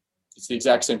 it's the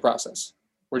exact same process.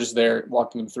 We're just there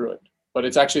walking them through it, but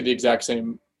it's actually the exact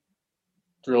same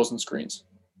drills and screens.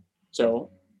 So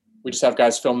we just have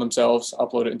guys film themselves,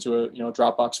 upload it into a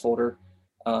Dropbox folder,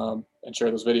 and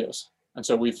share those videos. And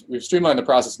so we've streamlined the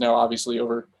process now, obviously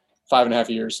over 5.5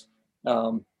 years,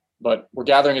 but we're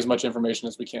gathering as much information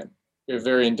as we can. We have a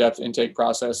very in-depth intake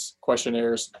process,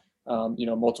 questionnaires,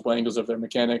 multiple angles of their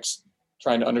mechanics,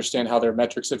 trying to understand how their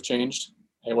metrics have changed.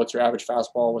 Hey, what's your average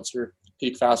fastball? What's your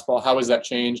peak fastball? How has that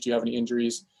changed? Do you have any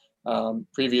injuries?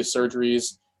 Previous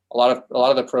surgeries? A lot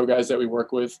of the pro guys that we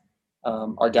work with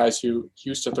are guys who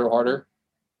used to throw harder,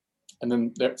 and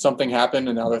then something happened,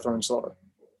 and now they're throwing slower.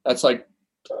 That's like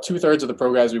 2/3 of the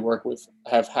pro guys we work with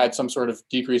have had some sort of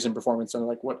decrease in performance, and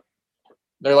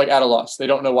they're like at a loss. They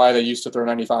don't know why they used to throw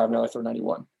 95, now they throw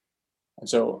 91. And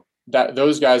so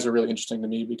those guys are really interesting to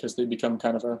me, because they become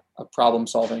kind of a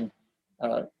problem-solving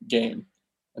game.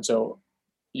 And so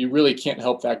you really can't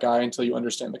help that guy until you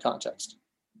understand the context,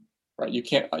 right? You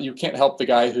can't help the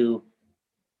guy who,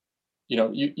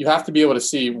 you have to be able to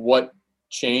see what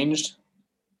changed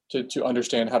to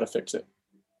understand how to fix it.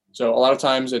 So a lot of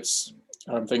times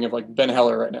I'm thinking of like Ben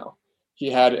Heller right now. He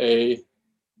had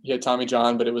Tommy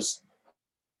John, but it was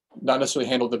not necessarily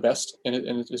handled the best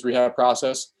in his rehab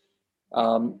process.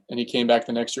 And he came back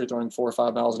the next year throwing 4 or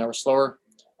 5 miles an hour slower.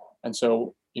 And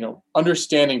so,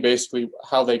 understanding basically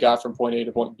how they got from point A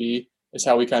to point B is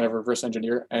how we kind of reverse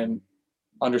engineer and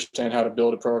understand how to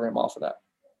build a program off of that.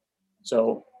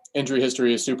 So injury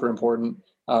history is super important.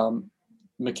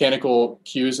 Mechanical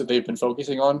cues that they've been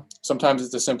focusing on. Sometimes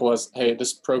it's as simple as, hey,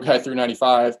 this pro guy threw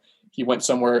 95. He went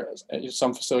somewhere,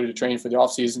 some facility to train for the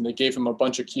off season. They gave him a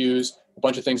bunch of cues, a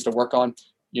bunch of things to work on.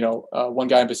 One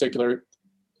guy in particular,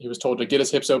 he was told to get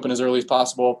his hips open as early as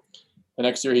possible. The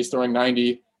next year he's throwing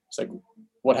 90. It's like,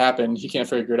 what happened? He can't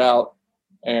figure it out.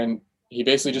 And he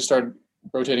basically just started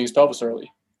rotating his pelvis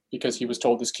early because he was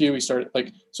told this cue. He started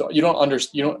so you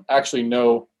don't actually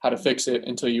know how to fix it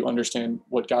until you understand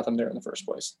what got them there in the first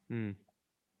place.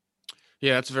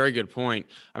 Yeah, that's a very good point.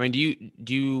 I mean,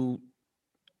 do you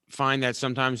find that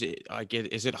sometimes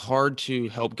is it hard to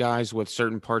help guys with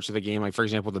certain parts of the game? Like, for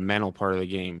example, the mental part of the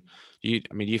game. Do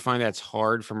you find that's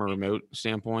hard from a remote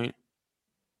standpoint?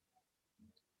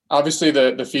 Obviously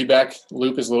the feedback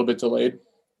loop is a little bit delayed.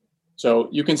 So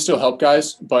you can still help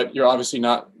guys, but you're obviously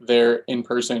not there in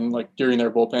person, like during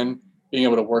their bullpen, being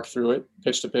able to work through it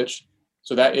pitch to pitch.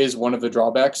 So that is one of the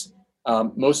drawbacks.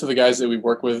 Most of the guys that we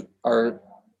work with are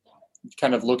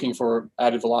kind of looking for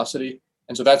added velocity.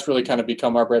 And so that's really kind of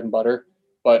become our bread and butter.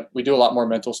 But we do a lot more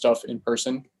mental stuff in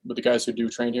person with the guys who do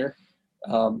train here.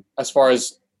 As far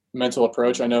as mental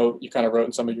approach, I know you kind of wrote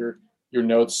in some of your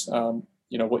notes,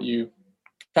 what you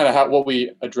kind of what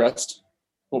we addressed,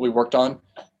 what we worked on.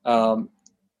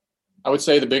 I would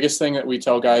say the biggest thing that we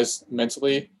tell guys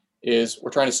mentally is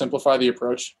we're trying to simplify the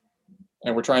approach,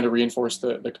 and we're trying to reinforce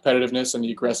the competitiveness and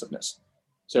the aggressiveness.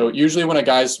 So usually when a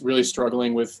guy's really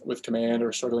struggling with command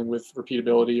or struggling with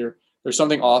repeatability, or there's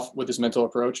something off with his mental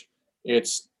approach,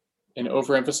 it's an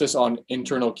overemphasis on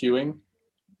internal cueing,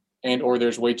 and or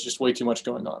there's way too much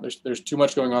going on. There's too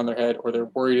much going on in their head, or they're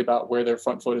worried about where their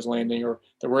front foot is landing, or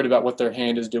they're worried about what their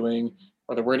hand is doing,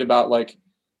 or they're worried about what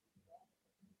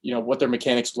their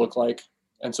mechanics look like.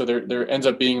 And so there ends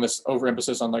up being this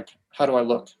overemphasis on how do I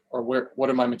look, or what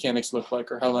do my mechanics look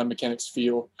like, or how do my mechanics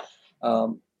feel,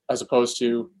 as opposed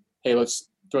to, hey, let's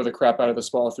throw the crap out of this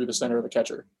ball through the center of the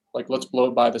catcher. Let's blow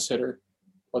it by this hitter.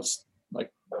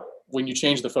 When you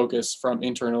change the focus from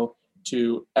internal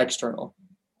to external,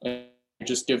 and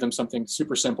just give them something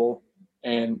super simple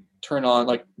and turn on,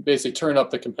 like basically turn up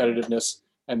the competitiveness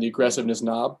and the aggressiveness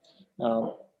knob.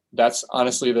 That's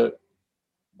honestly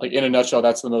like in a nutshell,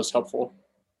 that's the most helpful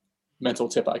mental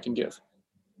tip I can give.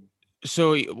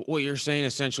 So what you're saying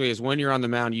essentially is when you're on the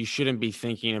mound, you shouldn't be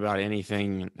thinking about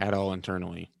anything at all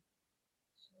internally.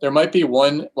 There might be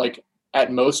one, like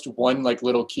at most one like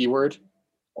little keyword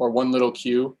or one little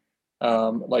cue,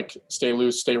 like stay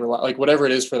loose, stay relaxed, like whatever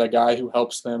it is for that guy who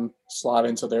helps them slot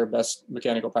into their best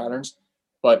mechanical patterns.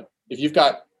 But if you've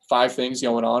got 5 things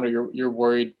going on, or you're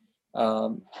worried,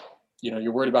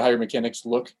 you're worried about how your mechanics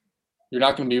look, you're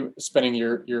not going to be spending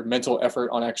your mental effort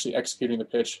on actually executing the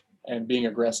pitch and being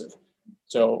aggressive.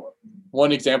 So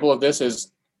one example of this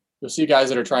is you'll see guys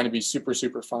that are trying to be super,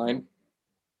 super fine,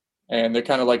 and they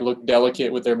kind of like look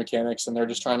delicate with their mechanics, and they're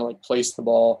just trying to like place the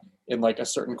ball in like a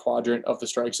certain quadrant of the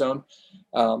strike zone.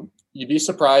 You'd be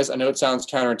surprised. I know it sounds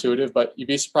counterintuitive, but you'd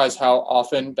be surprised how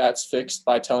often that's fixed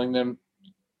by telling them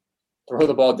throw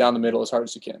the ball down the middle as hard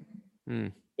as you can.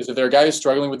 Because if they're a guy who's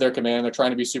struggling with their command, they're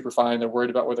trying to be super fine, they're worried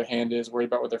about where their hand is, worried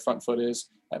about where their front foot is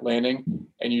at landing,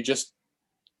 and you just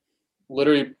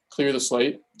literally clear the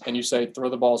slate and you say throw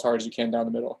the ball as hard as you can down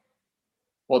the middle.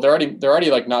 Well, they're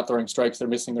already like not throwing strikes, they're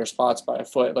missing their spots by a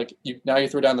foot. Like now you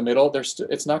throw down the middle,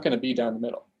 it's not going to be down the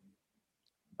middle,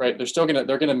 right?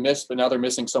 They're gonna miss, but now they're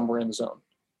missing somewhere in the zone,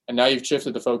 and now you've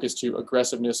shifted the focus to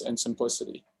aggressiveness and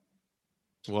simplicity.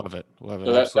 Love it.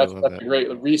 So that's a great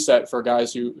reset for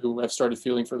guys who have started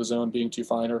feeling for the zone, being too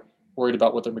fine, or worried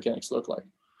about what their mechanics look like.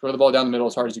 Throw the ball down the middle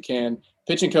as hard as you can.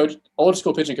 Old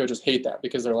school pitching coaches hate that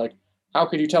because they're like, how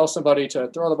could you tell somebody to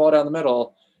throw the ball down the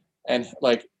middle? And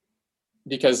like,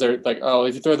 because they're like, oh,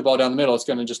 if you throw the ball down the middle, it's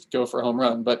going to just go for a home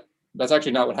run. But that's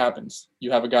actually not what happens. You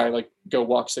have a guy like go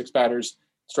walk 6 batters,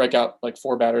 strike out like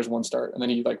 4 batters one start, and then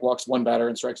he like walks 1 batter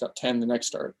and strikes out 10 the next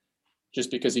start,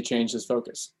 just because he changed his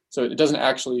focus. So it doesn't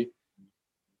actually,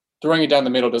 throwing it down the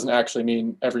middle doesn't actually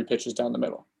mean every pitch is down the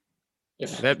middle.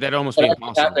 If that almost be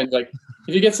impossible. Happens, like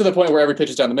if you get to the point where every pitch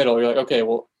is down the middle, you're like, okay,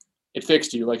 well, it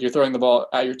fixed you. Like you're throwing the ball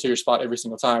to your spot every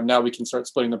single time. Now we can start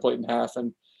splitting the plate in half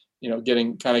and,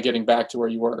 getting back to where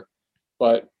you were.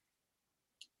 But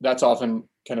that's often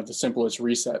kind of the simplest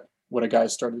reset when a guy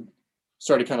started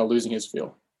kind of losing his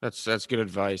feel. That's good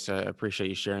advice. I appreciate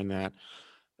you sharing that.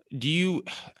 Do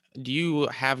you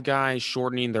have guys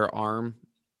shortening their arm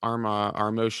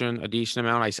motion a decent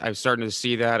amount? I'm starting to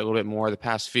see that a little bit more the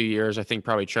past few years. I think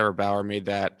probably Trevor Bauer made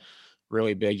that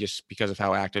really big just because of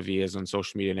how active he is on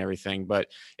social media and everything. But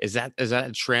is that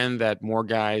a trend that more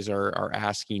guys are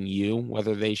asking you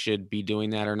whether they should be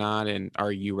doing that or not? And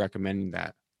are you recommending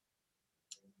that?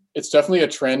 It's definitely a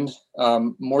trend,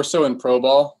 more so in pro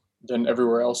ball than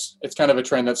everywhere else. It's kind of a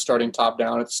trend that's starting top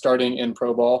down. It's starting in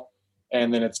pro ball,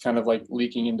 and then it's kind of like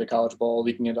leaking into college ball,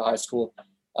 leaking into high school.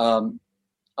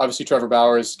 Obviously, Trevor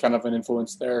Bauer is kind of an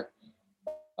influence there.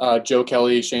 Joe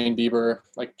Kelly, Shane Bieber,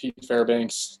 like Pete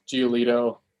Fairbanks,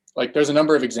 Giolito. Like there's a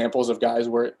number of examples of guys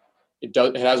where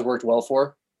it has worked well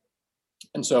for.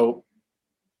 And so,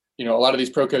 a lot of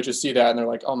these pro coaches see that and they're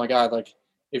like, oh my God, like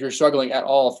if you're struggling at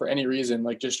all for any reason,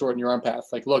 like just shorten your arm path.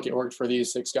 Like, look, it worked for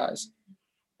these 6 guys.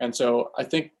 And so I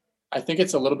think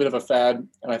it's a little bit of a fad,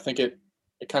 and I think it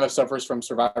kind of suffers from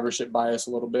survivorship bias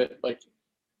a little bit. Like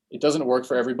it doesn't work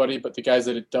for everybody, but the guys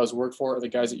that it does work for are the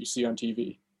guys that you see on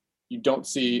TV. You don't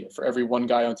see for every one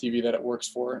guy on TV that it works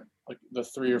for, like the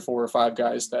 3 or 4 or 5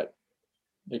 guys that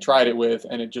they tried it with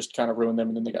and it just kind of ruined them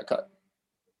and then they got cut.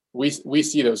 We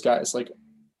see those guys. Like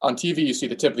on TV, you see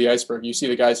the tip of the iceberg. You see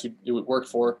the guys who it worked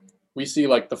for. We see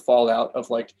like the fallout of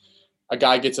like a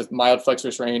guy gets a mild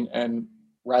flexor strain, and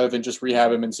rather than just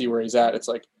rehab him and see where he's at, it's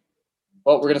like,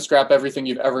 well, we're going to scrap everything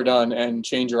you've ever done and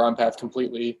change your arm path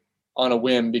completely on a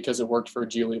whim because it worked for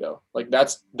Giolito. Like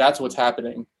that's what's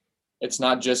happening. It's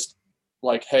not just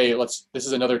like, hey, this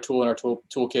is another tool in our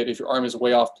toolkit. If your arm is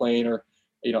way off plane, or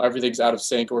everything's out of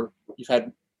sync, or you've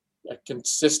had a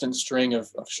consistent string of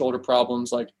shoulder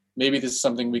problems, like maybe this is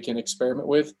something we can experiment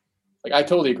with. Like I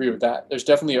totally agree with that. There's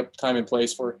definitely a time and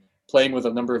place for playing with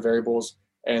a number of variables,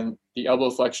 and the elbow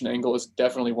flexion angle is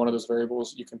definitely one of those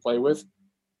variables you can play with.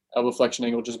 Elbow flexion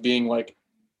angle just being like,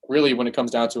 really when it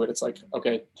comes down to it, it's like,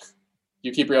 okay,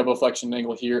 you keep your elbow flexion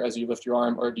angle here as you lift your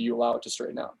arm, or do you allow it to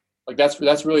straighten out? Like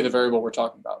that's really the variable we're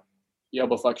talking about, the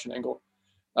elbow flexion angle.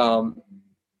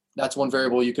 That's one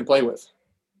variable you can play with.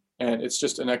 And it's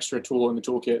just an extra tool in the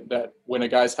toolkit that when a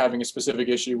guy's having a specific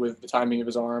issue with the timing of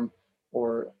his arm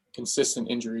or consistent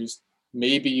injuries,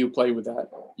 maybe you play with that.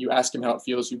 You ask him how it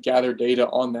feels. You gather data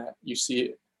on that. You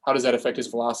see how does that affect his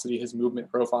velocity, his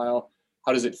movement profile?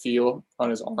 How does it feel on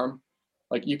his arm?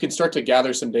 Like you can start to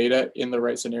gather some data in the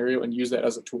right scenario and use that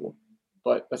as a tool.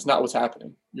 but that's not what's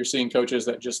happening. You're seeing coaches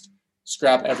that just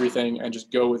scrap everything and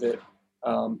just go with it,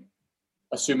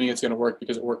 assuming it's going to work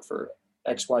because it worked for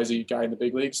XYZ guy in the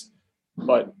big leagues,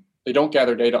 but they don't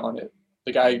gather data on it.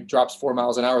 The guy drops 4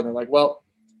 miles an hour and they're like, well,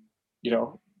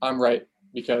 I'm right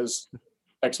because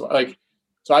X, like,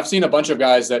 so I've seen a bunch of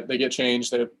guys that they get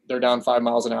changed, they're down 5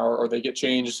 miles an hour, or they get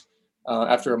changed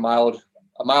after a mild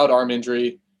arm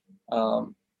injury.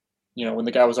 When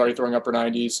the guy was already throwing upper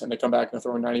 90s and they come back and they're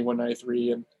throwing 91,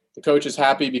 93, and the coach is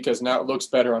happy because now it looks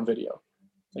better on video.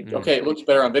 Okay, it looks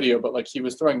better on video, but like he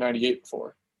was throwing 98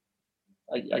 before.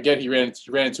 I get he ran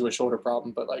into a shoulder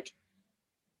problem, but like,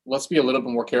 let's be a little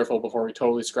bit more careful before we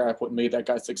totally scrap what made that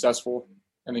guy successful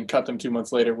and then cut them 2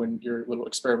 months later when your little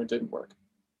experiment didn't work.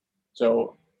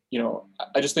 So,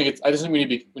 I just think we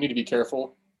need to be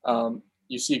careful.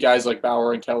 You see guys like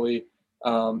Bauer and Kelly,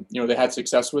 they had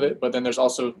success with it, but then there's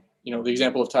also, the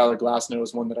example of Tyler Glasnow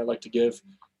is one that I like to give.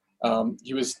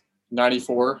 He was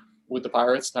 94 with the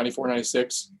Pirates, 94,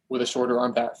 96 with a shorter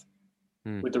arm path.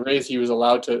 With the Rays, he was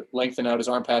allowed to lengthen out his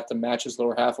arm path to match his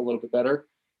lower half a little bit better.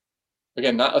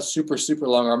 Again, not a super, super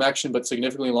long arm action, but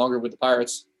significantly longer with the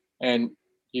Pirates. And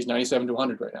he's 97 to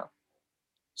 100 right now.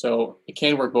 So it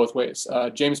can work both ways.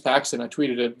 James Paxton, I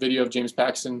tweeted a video of James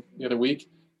Paxton the other week.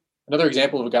 Another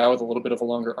example of a guy with a little bit of a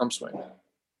longer arm swing.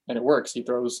 And it works. He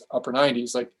throws upper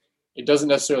 90s. Like, it doesn't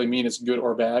necessarily mean it's good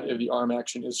or bad if the arm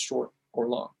action is short or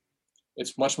long.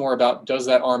 It's much more about, does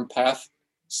that arm path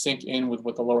sync in with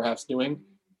what the lower half's doing?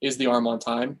 Is the arm on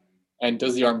time? And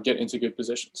does the arm get into good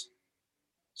positions?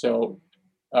 So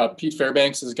Pete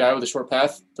Fairbanks is a guy with a short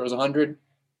path, throws 100.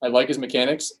 I like his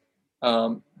mechanics.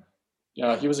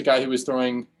 He was a guy who was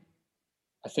throwing,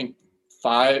 I think,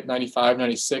 95,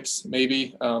 96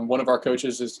 maybe. One of our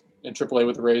coaches is in AAA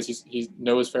with the Rays. He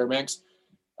knows Fairbanks.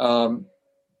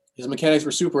 His mechanics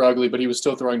were super ugly, but he was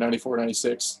still throwing 94,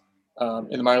 96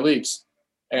 in the minor leagues.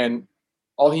 And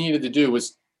all he needed to do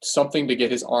was something to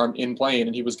get his arm in plane,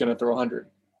 and he was going to throw 100.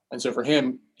 And so for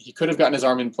him, he could have gotten his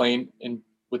arm in plane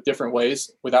with different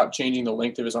ways without changing the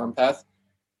length of his arm path.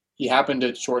 He happened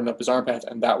to shorten up his arm path,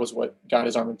 and that was what got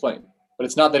his arm in plane. But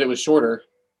it's not that it was shorter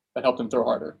that helped him throw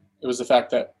harder. It was the fact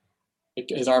that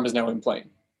his arm is now in plane.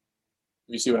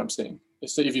 If you see what I'm saying.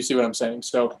 If you see what I'm saying.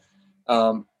 So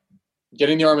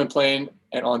getting the arm in plane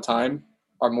and on time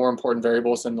are more important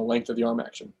variables than the length of the arm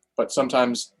action. But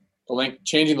sometimes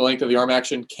changing the length of the arm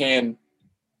action can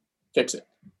fix it.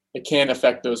 It can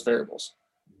affect those variables.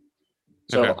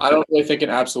 So okay. I don't really think in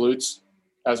absolutes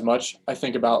as much. I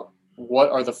think about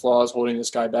what are the flaws holding this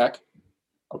guy back.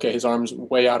 Okay, his arm's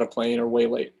way out of plane or way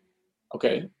late.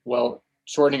 Okay, well,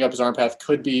 shortening up his arm path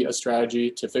could be a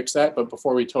strategy to fix that. But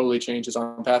before we totally change his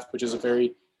arm path, which is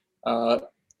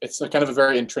it's a kind of a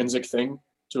very intrinsic thing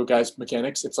to a guy's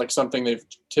mechanics. It's like something they've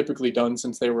typically done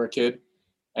since they were a kid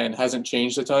and hasn't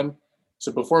changed a ton.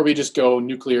 So before we just go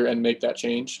nuclear and make that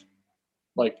change,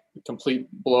 like complete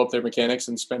blow up their mechanics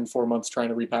and spend 4 months trying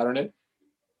to repattern it,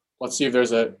 let's see if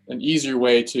there's an easier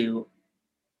way to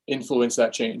influence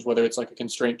that change, whether it's like a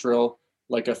constraint drill,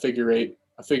 like a figure eight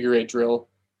drill,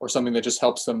 or something that just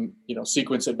helps them,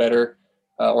 sequence it better,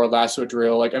 or a lasso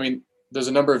drill. Like, I mean, there's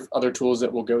a number of other tools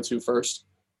that we'll go to first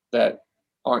that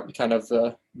aren't kind of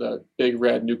the big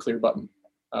red nuclear button,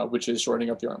 which is shortening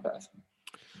up the arm path.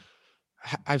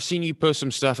 I've seen you post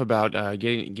some stuff about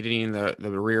getting in the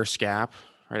rear scap,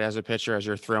 right, as a pitcher, as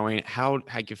you're throwing.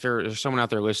 If there's someone out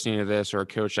there listening to this or a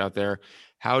coach out there,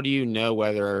 how do you know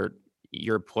whether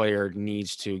your player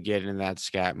needs to get in that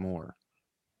scap more?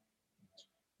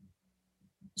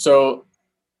 So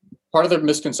part of the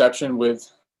misconception with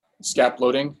scap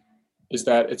loading is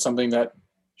that it's something that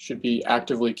should be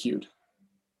actively cued,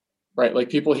 right? Like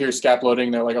people hear scap loading,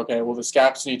 they're like, okay, well, the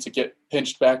scaps need to get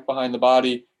pinched back behind the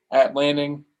body at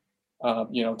landing,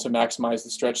 to maximize the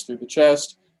stretch through the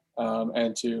chest,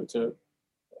 and to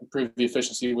improve the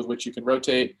efficiency with which you can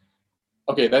rotate.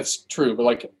 Okay, that's true, but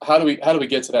like, how do we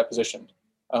get to that position?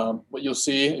 What you'll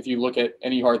see if you look at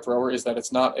any hard thrower is that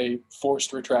it's not a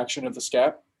forced retraction of the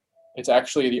scap. It's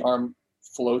actually the arm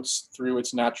floats through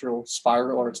its natural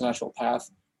spiral or its natural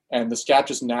path, and the scap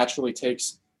just naturally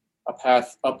takes a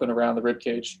path up and around the rib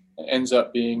cage and ends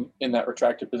up being in that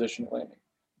retracted position at landing.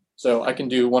 So I can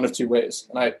do one of two ways,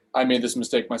 and I made this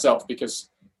mistake myself because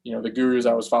the gurus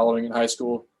I was following in high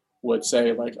school would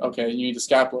say like, okay, you need to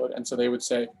scap load, and so they would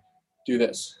say, do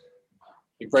this,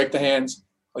 you break the hands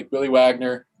like Billy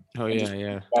Wagner. Oh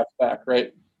yeah. Back,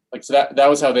 right? Like, so that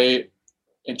was how they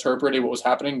interpreted what was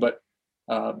happening. But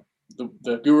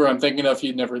the guru I'm thinking of,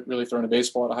 he'd never really thrown a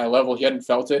baseball at a high level. He hadn't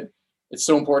felt it. It's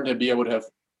so important to be able to have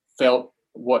felt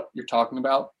what you're talking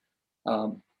about.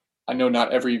 I know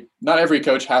not every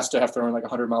coach has to have thrown like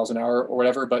 100 miles an hour or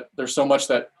whatever, but there's so much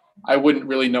that I wouldn't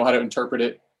really know how to interpret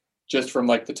it just from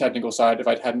like the technical side if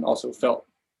I hadn't also felt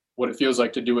what it feels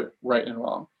like to do it right and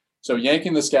wrong. So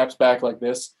yanking the scaps back like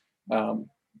this,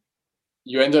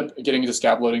 you end up getting into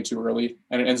scap loading too early,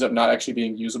 and it ends up not actually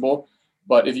being usable.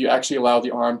 But if you actually allow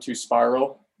the arm to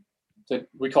spiral,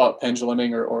 we call it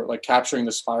penduluming or like capturing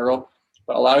the spiral,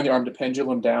 but allowing the arm to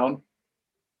pendulum down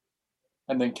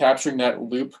and then capturing that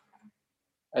loop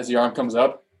as the arm comes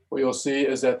up, what you'll see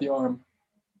is that the arm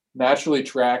naturally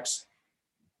tracks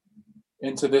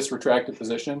into this retracted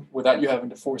position without you having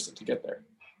to force it to get there.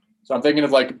 So I'm thinking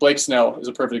of like Blake Snell is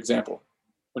a perfect example.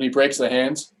 When he breaks the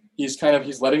hands,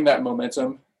 he's letting that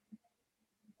momentum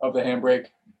of the handbrake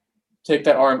take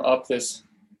that arm up this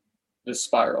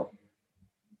spiral.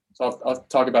 So I'll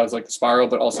talk about it as like the spiral,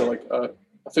 but also like a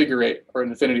figure eight or an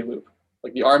infinity loop.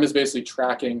 Like the arm is basically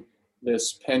tracking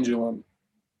this pendulum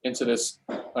into this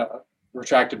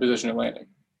retracted position of landing.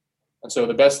 And so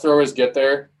the best throwers get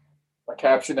there by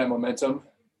capturing that momentum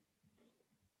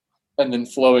and then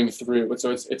flowing through. But so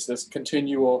it's this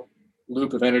continual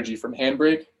loop of energy from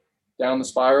handbrake down the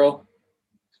spiral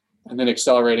and then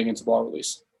accelerating into ball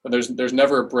release. But there's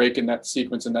never a break in that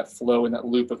sequence, in that flow, in that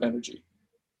loop of energy.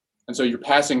 And so you're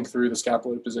passing through the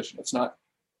scapular position. It's not,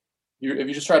 if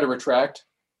you just try to retract,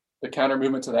 the counter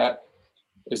movement to that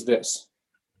is this.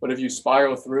 But if you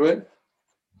spiral through it,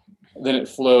 then it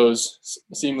flows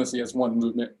seamlessly as one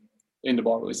movement into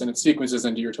ball release, and it sequences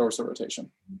into your torso rotation.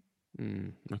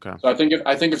 Okay. So I think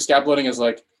of scap loading as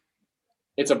like,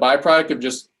 it's a byproduct of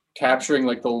just capturing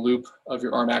like the loop of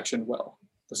your arm action well.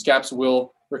 The scaps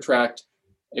will retract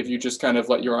if you just kind of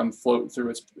let your arm float through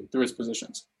its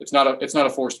positions. It's not a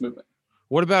forced movement.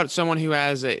 What about someone who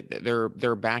has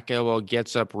their back elbow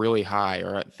gets up really high,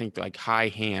 or I think like high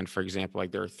hand, for example,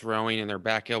 like they're throwing and their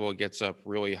back elbow gets up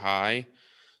really high,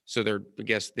 so I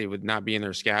guess they would not be in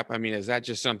their scap. I mean, is that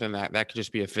just something that could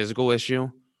just be a physical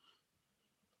issue?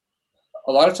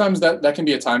 A lot of times that can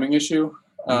be a timing issue,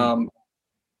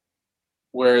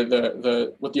 where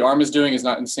what the arm is doing is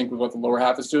not in sync with what the lower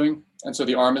half is doing, and so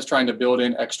the arm is trying to build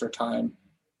in extra time,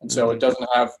 and so it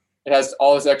has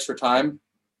all this extra time.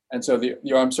 And so the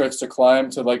arm starts to climb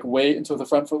to like wait until the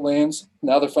front foot lands.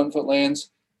 Now the front foot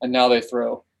lands, and now they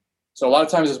throw. So a lot of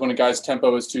times is when a guy's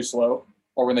tempo is too slow,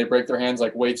 or when they break their hands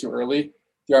like way too early,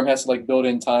 the arm has to like build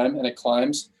in time and it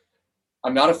climbs.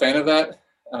 I'm not a fan of that.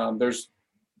 There's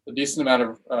a decent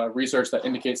amount of research that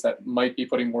indicates that might be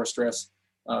putting more stress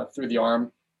through the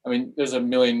arm. I mean, there's a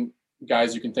million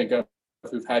guys you can think of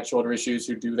who've had shoulder issues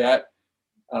who do that.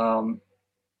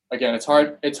 Again, it's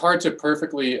hard to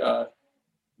perfectly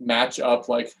match up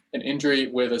like an injury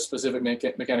with a specific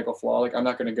mechanical flaw. Like I'm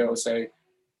not going to go say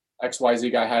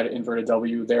XYZ guy had inverted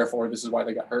W, therefore this is why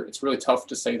they got hurt. It's really tough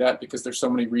to say that because there's so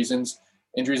many reasons.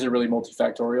 Injuries are really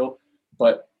multifactorial,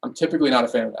 but I'm typically not a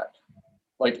fan of that.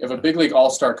 Like if a big league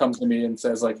all-star comes to me and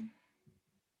says like,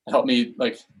 help me,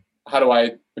 like, how do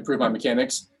I improve my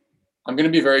mechanics? I'm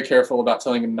going to be very careful about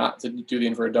telling him not to do the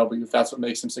inverted W if that's what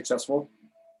makes him successful.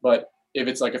 But if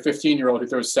it's like a 15-year-old who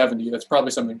throws 70, that's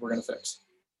probably something we're going to fix.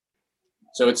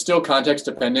 So it's still context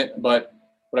dependent, but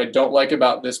what I don't like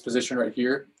about this position right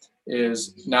here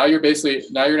is now you're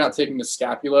not taking the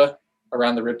scapula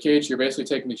around the rib cage. You're basically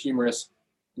taking the humerus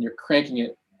and you're cranking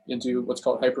it into what's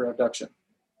called hyperabduction.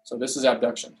 So this is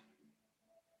abduction.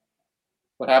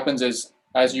 What happens is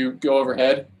as you go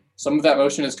overhead, some of that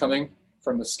motion is coming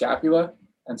from the scapula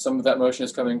and some of that motion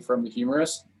is coming from the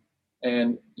humerus.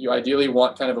 And you ideally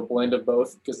want kind of a blend of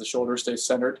both because the shoulder stays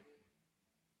centered.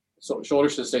 So shoulder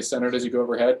should stay centered as you go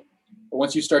overhead. But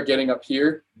once you start getting up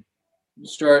here, you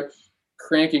start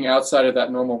cranking outside of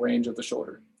that normal range of the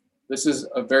shoulder. This is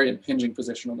a very impinging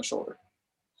position on the shoulder.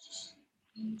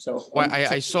 So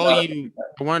I saw you.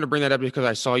 I wanted to bring that up because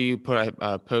I saw you put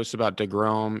a post about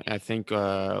DeGrom, I think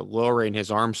lowering his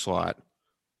arm slot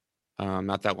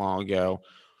not that long ago.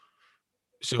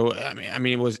 So I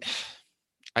mean, it was.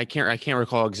 I can't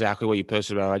recall exactly what you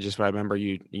posted about. I remember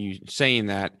you saying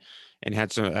that and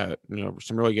had some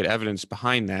some really good evidence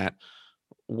behind that.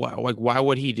 Why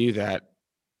would he do that?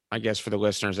 I guess for the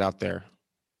listeners out there.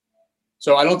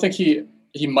 So I don't think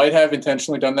he might have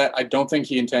intentionally done that. I don't think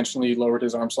he intentionally lowered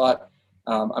his arm slot.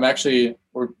 We're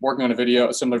working on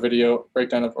a similar video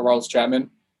breakdown of Aroldis Chapman.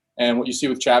 And what you see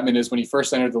with Chapman is when he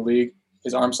first entered the league,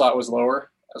 his arm slot was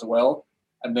lower as well.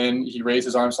 And then he raised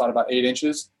his arm slot about 8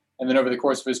 inches. And then over the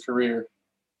course of his career,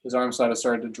 his arm slot has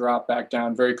started to drop back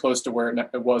down very close to where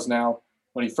it was now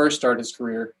when he first started his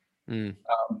career.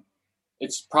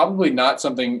 It's probably not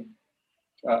something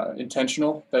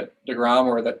intentional that DeGrom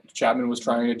or that Chapman was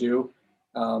trying to do.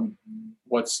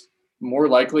 What's more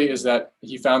likely is that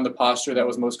he found the posture that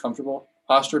was most comfortable.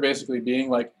 Posture basically being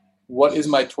like, what is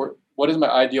my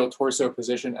ideal torso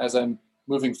position as I'm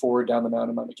moving forward down the mountain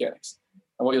of my mechanics?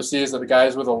 And what you'll see is that the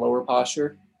guys with a lower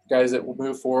posture, guys that will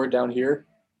move forward down here,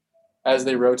 as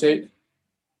they rotate,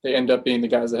 they end up being the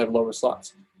guys that have lower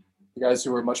slots. The guys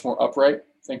who are much more upright,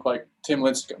 think like Tim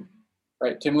Lincecum,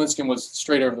 right? Tim Lincecum was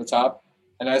straight over the top,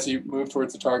 and as he moved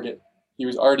towards the target, he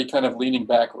was already kind of leaning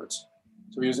backwards.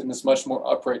 So he was in this much more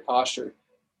upright posture.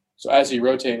 So as he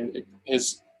rotated,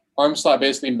 his arm slot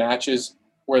basically matches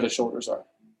where the shoulders are.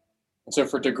 And so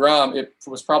for DeGrom, it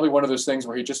was probably one of those things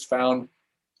where he found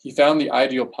the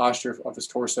ideal posture of his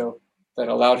torso that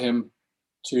allowed him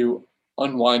to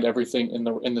unwind everything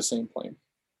in the same plane.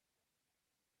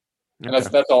 And Okay.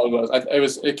 that's all it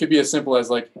was. It could be as simple as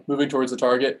like moving towards the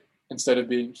target instead of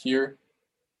being here,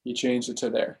 he changed it to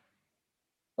there.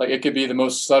 Like it could be the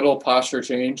most subtle posture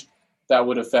change that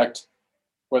would affect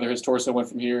whether his torso went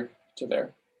from here to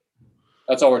there.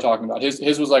 That's all we're talking about.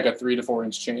 His was like a 3 to 4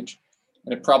 inch change,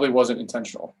 and it probably wasn't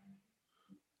intentional.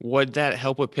 Would that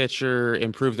help a pitcher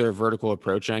improve their vertical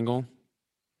approach angle?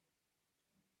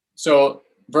 So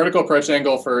vertical approach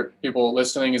angle for people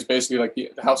listening is basically like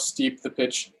how steep the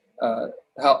pitch,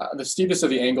 how the steepness of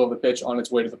the angle of the pitch on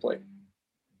its way to the plate,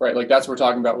 right? Like that's what we're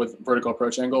talking about with vertical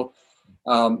approach angle.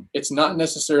 It's not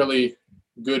necessarily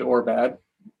good or bad,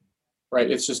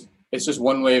 right? It's just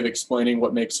one way of explaining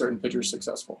what makes certain pitchers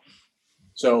successful.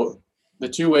 So the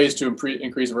two ways to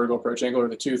increase vertical approach angle, or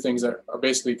the two things that are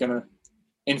basically going to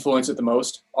influence it the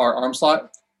most, are arm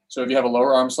slot. So if you have a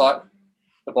lower arm slot,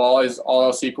 the ball is all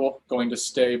else equal going to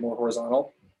stay more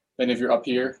horizontal. Then if you're up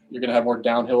here, you're going to have more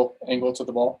downhill angle to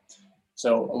the ball.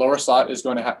 So a lower slot is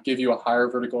going to give you a higher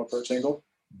vertical approach angle,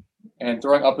 and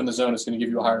throwing up in the zone is going to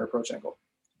give you a higher approach angle.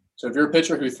 So if you're a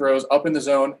pitcher who throws up in the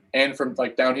zone and from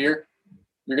like down here,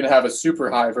 you're going to have a super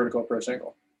high vertical approach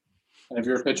angle. And if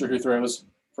you're a pitcher who throws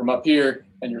from up here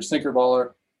and you're a sinker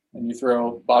baller and you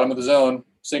throw bottom of the zone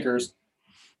sinkers,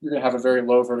 you're going to have a very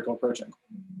low vertical approach angle.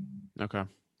 Okay.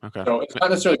 So it's not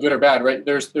necessarily good or bad, right?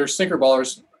 There's sinker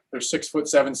ballers. There's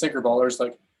 6'7" sinker ballers.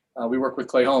 Like we work with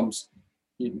Clay Holmes.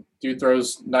 Dude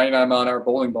throws 99-mile-an-hour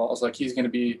bowling balls. Like he's going to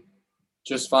be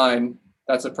just fine.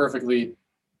 That's a perfectly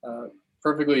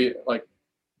like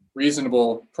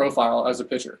reasonable profile as a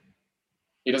pitcher.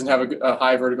 He doesn't have a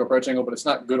high vertical approach angle, but it's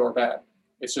not good or bad.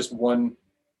 It's just one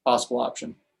possible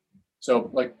option.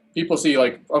 So like people see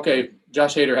like, okay,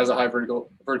 Josh Hader has a high vertical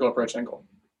approach angle.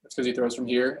 It's because he throws from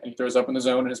here and he throws up in the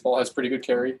zone and his ball has pretty good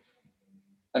carry.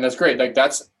 And that's great. Like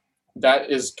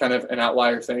that is kind of an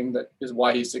outlier thing that is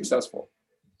why he's successful.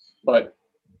 But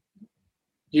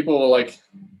people will like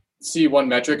see one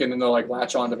metric and then they'll like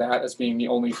latch onto that as being the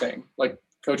only thing. Like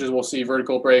coaches will see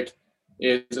vertical break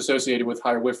is associated with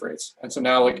higher whiff rates. And so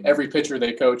now like every pitcher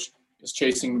they coach is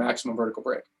chasing maximum vertical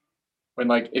break. When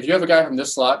like if you have a guy from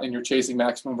this slot and you're chasing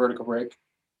maximum vertical break,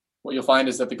 what you'll find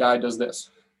is that the guy does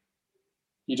this.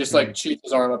 He just like cheats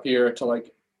his arm up here to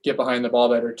like get behind the ball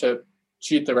better, to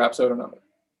cheat the Rapsodo number.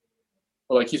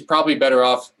 But like he's probably better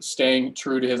off staying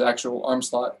true to his actual arm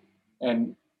slot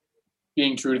and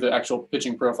being true to the actual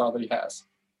pitching profile that he has.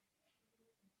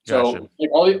 Gotcha. So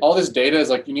like, all this data is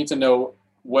like you need to know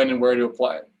when and where to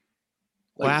apply it.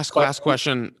 Like, last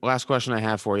question I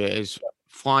have for you is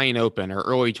flying open, or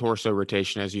early torso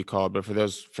rotation as you call it. But for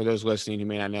those listening who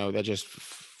may not know, that just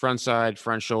front side,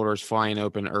 front shoulders flying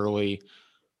open early.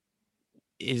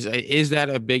 Is that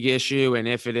a big issue? And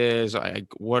if it is,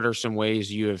 what are some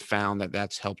ways you have found that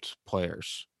that's helped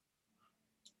players?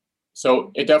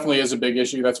 So it definitely is a big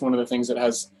issue. That's one of the things that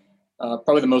has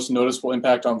probably the most noticeable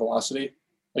impact on velocity.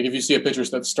 Like if you see a pitcher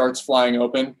that starts flying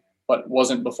open but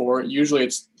wasn't before, usually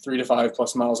it's 3 to 5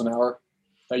 plus miles an hour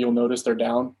that you'll notice they're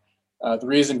down. The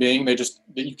reason being that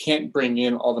you can't bring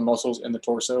in all the muscles in the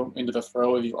torso into the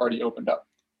throw if you've already opened up.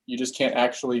 You just can't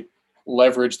actually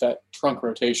leverage that trunk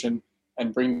rotation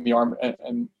and bring the arm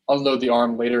and unload the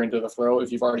arm later into the throw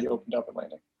if you've already opened up and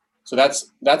landing. So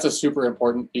that's a super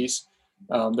important piece.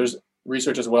 There's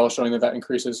research as well showing that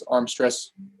increases arm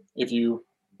stress.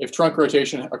 If trunk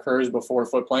rotation occurs before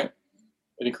foot plant,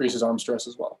 it increases arm stress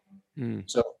as well.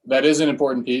 So that is an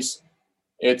important piece.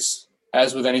 It's,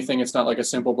 as with anything, it's not like a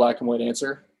simple black and white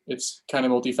answer. It's kind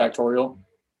of multifactorial.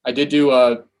 I did do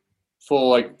a full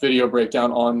like video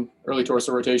breakdown on early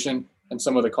torso rotation and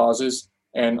some of the causes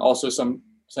and also some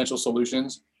potential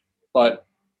solutions. But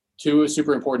two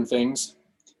super important things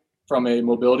from a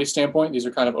mobility standpoint, these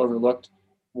are kind of overlooked.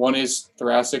 One is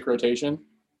thoracic rotation.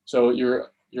 So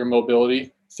your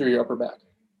mobility through your upper back.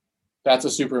 That's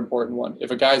a super important one.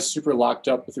 If a guy's super locked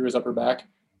up through his upper back,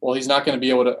 well, he's not going to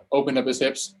be able to open up his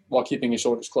hips while keeping his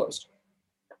shoulders closed.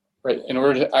 right? In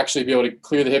order to actually be able to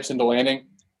clear the hips into landing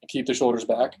and keep the shoulders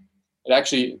back, it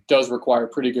actually does require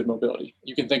pretty good mobility.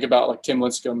 You can think about like Tim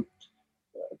Lincecum,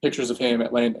 pictures of him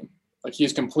at landing. Like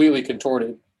he's completely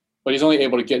contorted, but he's only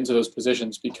able to get into those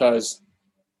positions because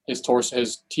his torso,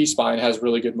 his T-spine has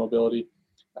really good mobility.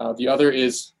 The other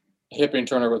is hip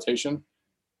internal rotation.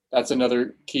 That's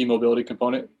another key mobility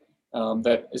component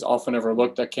that is often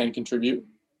overlooked that can contribute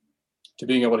to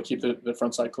being able to keep the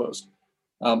front side closed.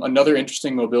 Another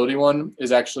interesting mobility one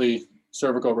is actually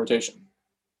cervical rotation.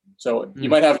 So you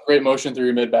might have great motion through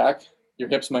your mid-back, your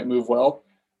hips might move well,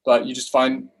 but you just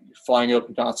find you're flying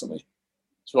open constantly.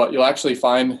 So what you'll actually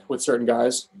find with certain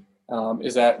guys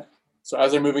is that, so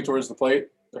as they're moving towards the plate,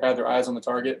 they have their eyes on the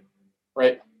target,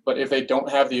 right? But if they don't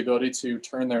have the ability to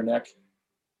turn their neck,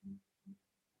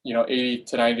 80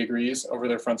 to 90 degrees over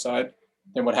their front side,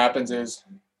 then what happens is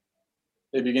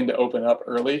they begin to open up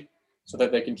early so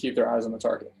that they can keep their eyes on the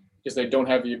target because they don't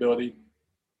have the ability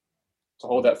to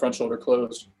hold that front shoulder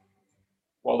closed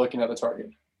while looking at the target.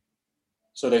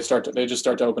 So they just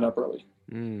start to open up early.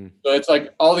 So it's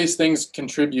like all these things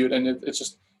contribute, and it's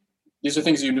just, these are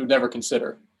things you would never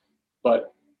consider,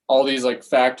 but all these like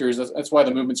factors, that's why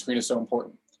the movement screen is so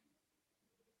important.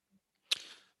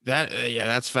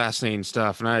 That's fascinating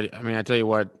stuff. And I tell you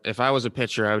what, if I was a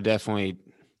pitcher, I would definitely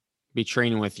be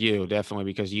training with you, definitely,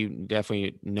 because you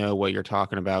definitely know what you're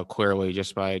talking about clearly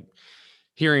just by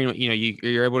hearing,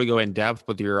 you're able to go in depth,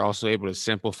 but you're also able to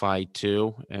simplify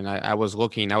too. And I was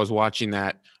watching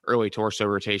that early torso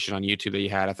rotation on YouTube that you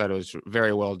had. I thought it was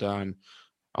very well done,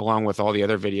 along with all the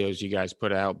other videos you guys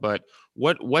put out. But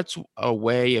what's a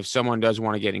way, if someone does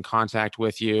want to get in contact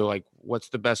with you, like what's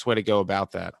the best way to go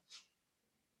about that?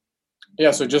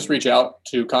 Yeah, so just reach out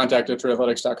to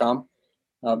contact@triathletics.com.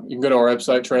 You can go to our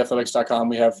website, triathletics.com.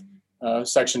 We have a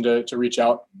section to reach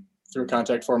out through a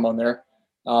contact form on there.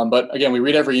 But again, we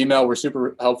read every email. We're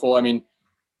super helpful. I mean,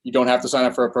 you don't have to sign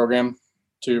up for a program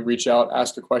to reach out,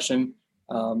 ask a question.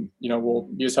 We'll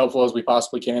be as helpful as we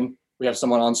possibly can. We have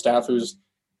someone on staff whose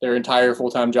their entire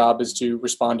full-time job is to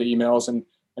respond to emails and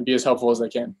be as helpful as they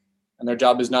can. And their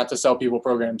job is not to sell people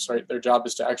programs, right? Their job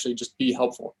is to actually just be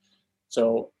helpful.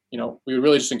 So, we would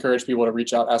really just encourage people to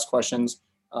reach out, ask questions.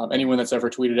 Anyone that's ever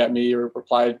tweeted at me or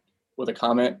replied with a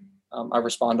comment, I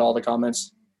respond to all the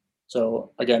comments.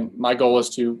 So again, my goal is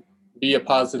to be a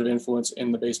positive influence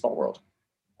in the baseball world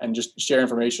and just share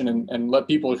information and let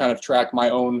people kind of track my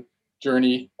own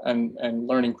journey and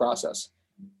learning process.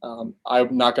 I'm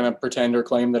not going to pretend or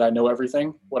claim that I know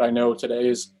everything. What I know today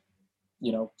is,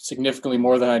 significantly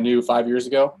more than I knew 5 years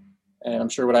ago. And I'm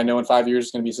sure what I know in 5 years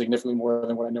is going to be significantly more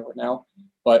than what I know right now.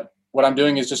 But what I'm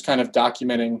doing is just kind of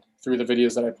documenting through the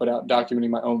videos that I put out,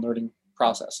 documenting my own learning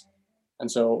process. And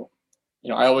so,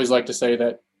 I always like to say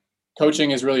that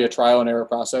coaching is really a trial and error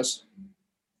process.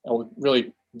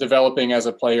 Really developing as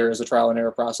a player is a trial and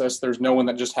error process. There's no one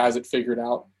that just has it figured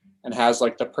out and has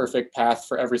like the perfect path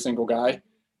for every single guy.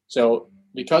 So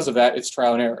because of that, it's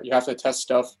trial and error. You have to test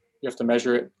stuff. You have to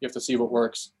measure it. You have to see what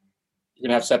works. You're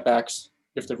going to have setbacks.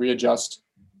 You have to readjust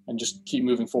and just keep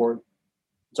moving forward.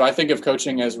 So I think of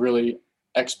coaching as really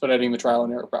expediting the trial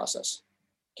and error process.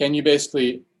 Can you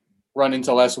basically run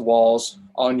into less walls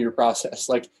on your process?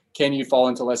 Like, can you fall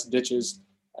into less ditches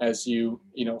as you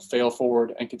fail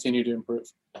forward and continue to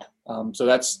improve? So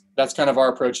that's kind of our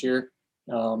approach here.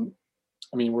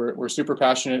 We're super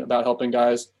passionate about helping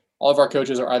guys. All of our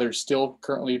coaches are either still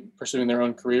currently pursuing their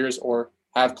own careers or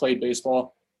have played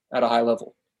baseball at a high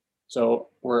level. So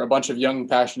we're a bunch of young,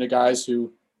 passionate guys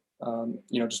who,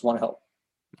 just want to help.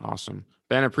 Awesome.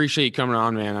 Ben, I appreciate you coming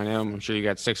on, man. I'm sure you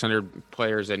got 600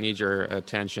 players that need your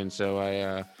attention. So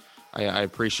I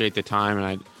appreciate the time,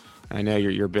 and I know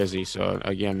you're busy. So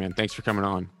again, man, thanks for coming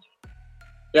on.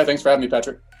 Yeah, thanks for having me,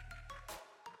 Patrick.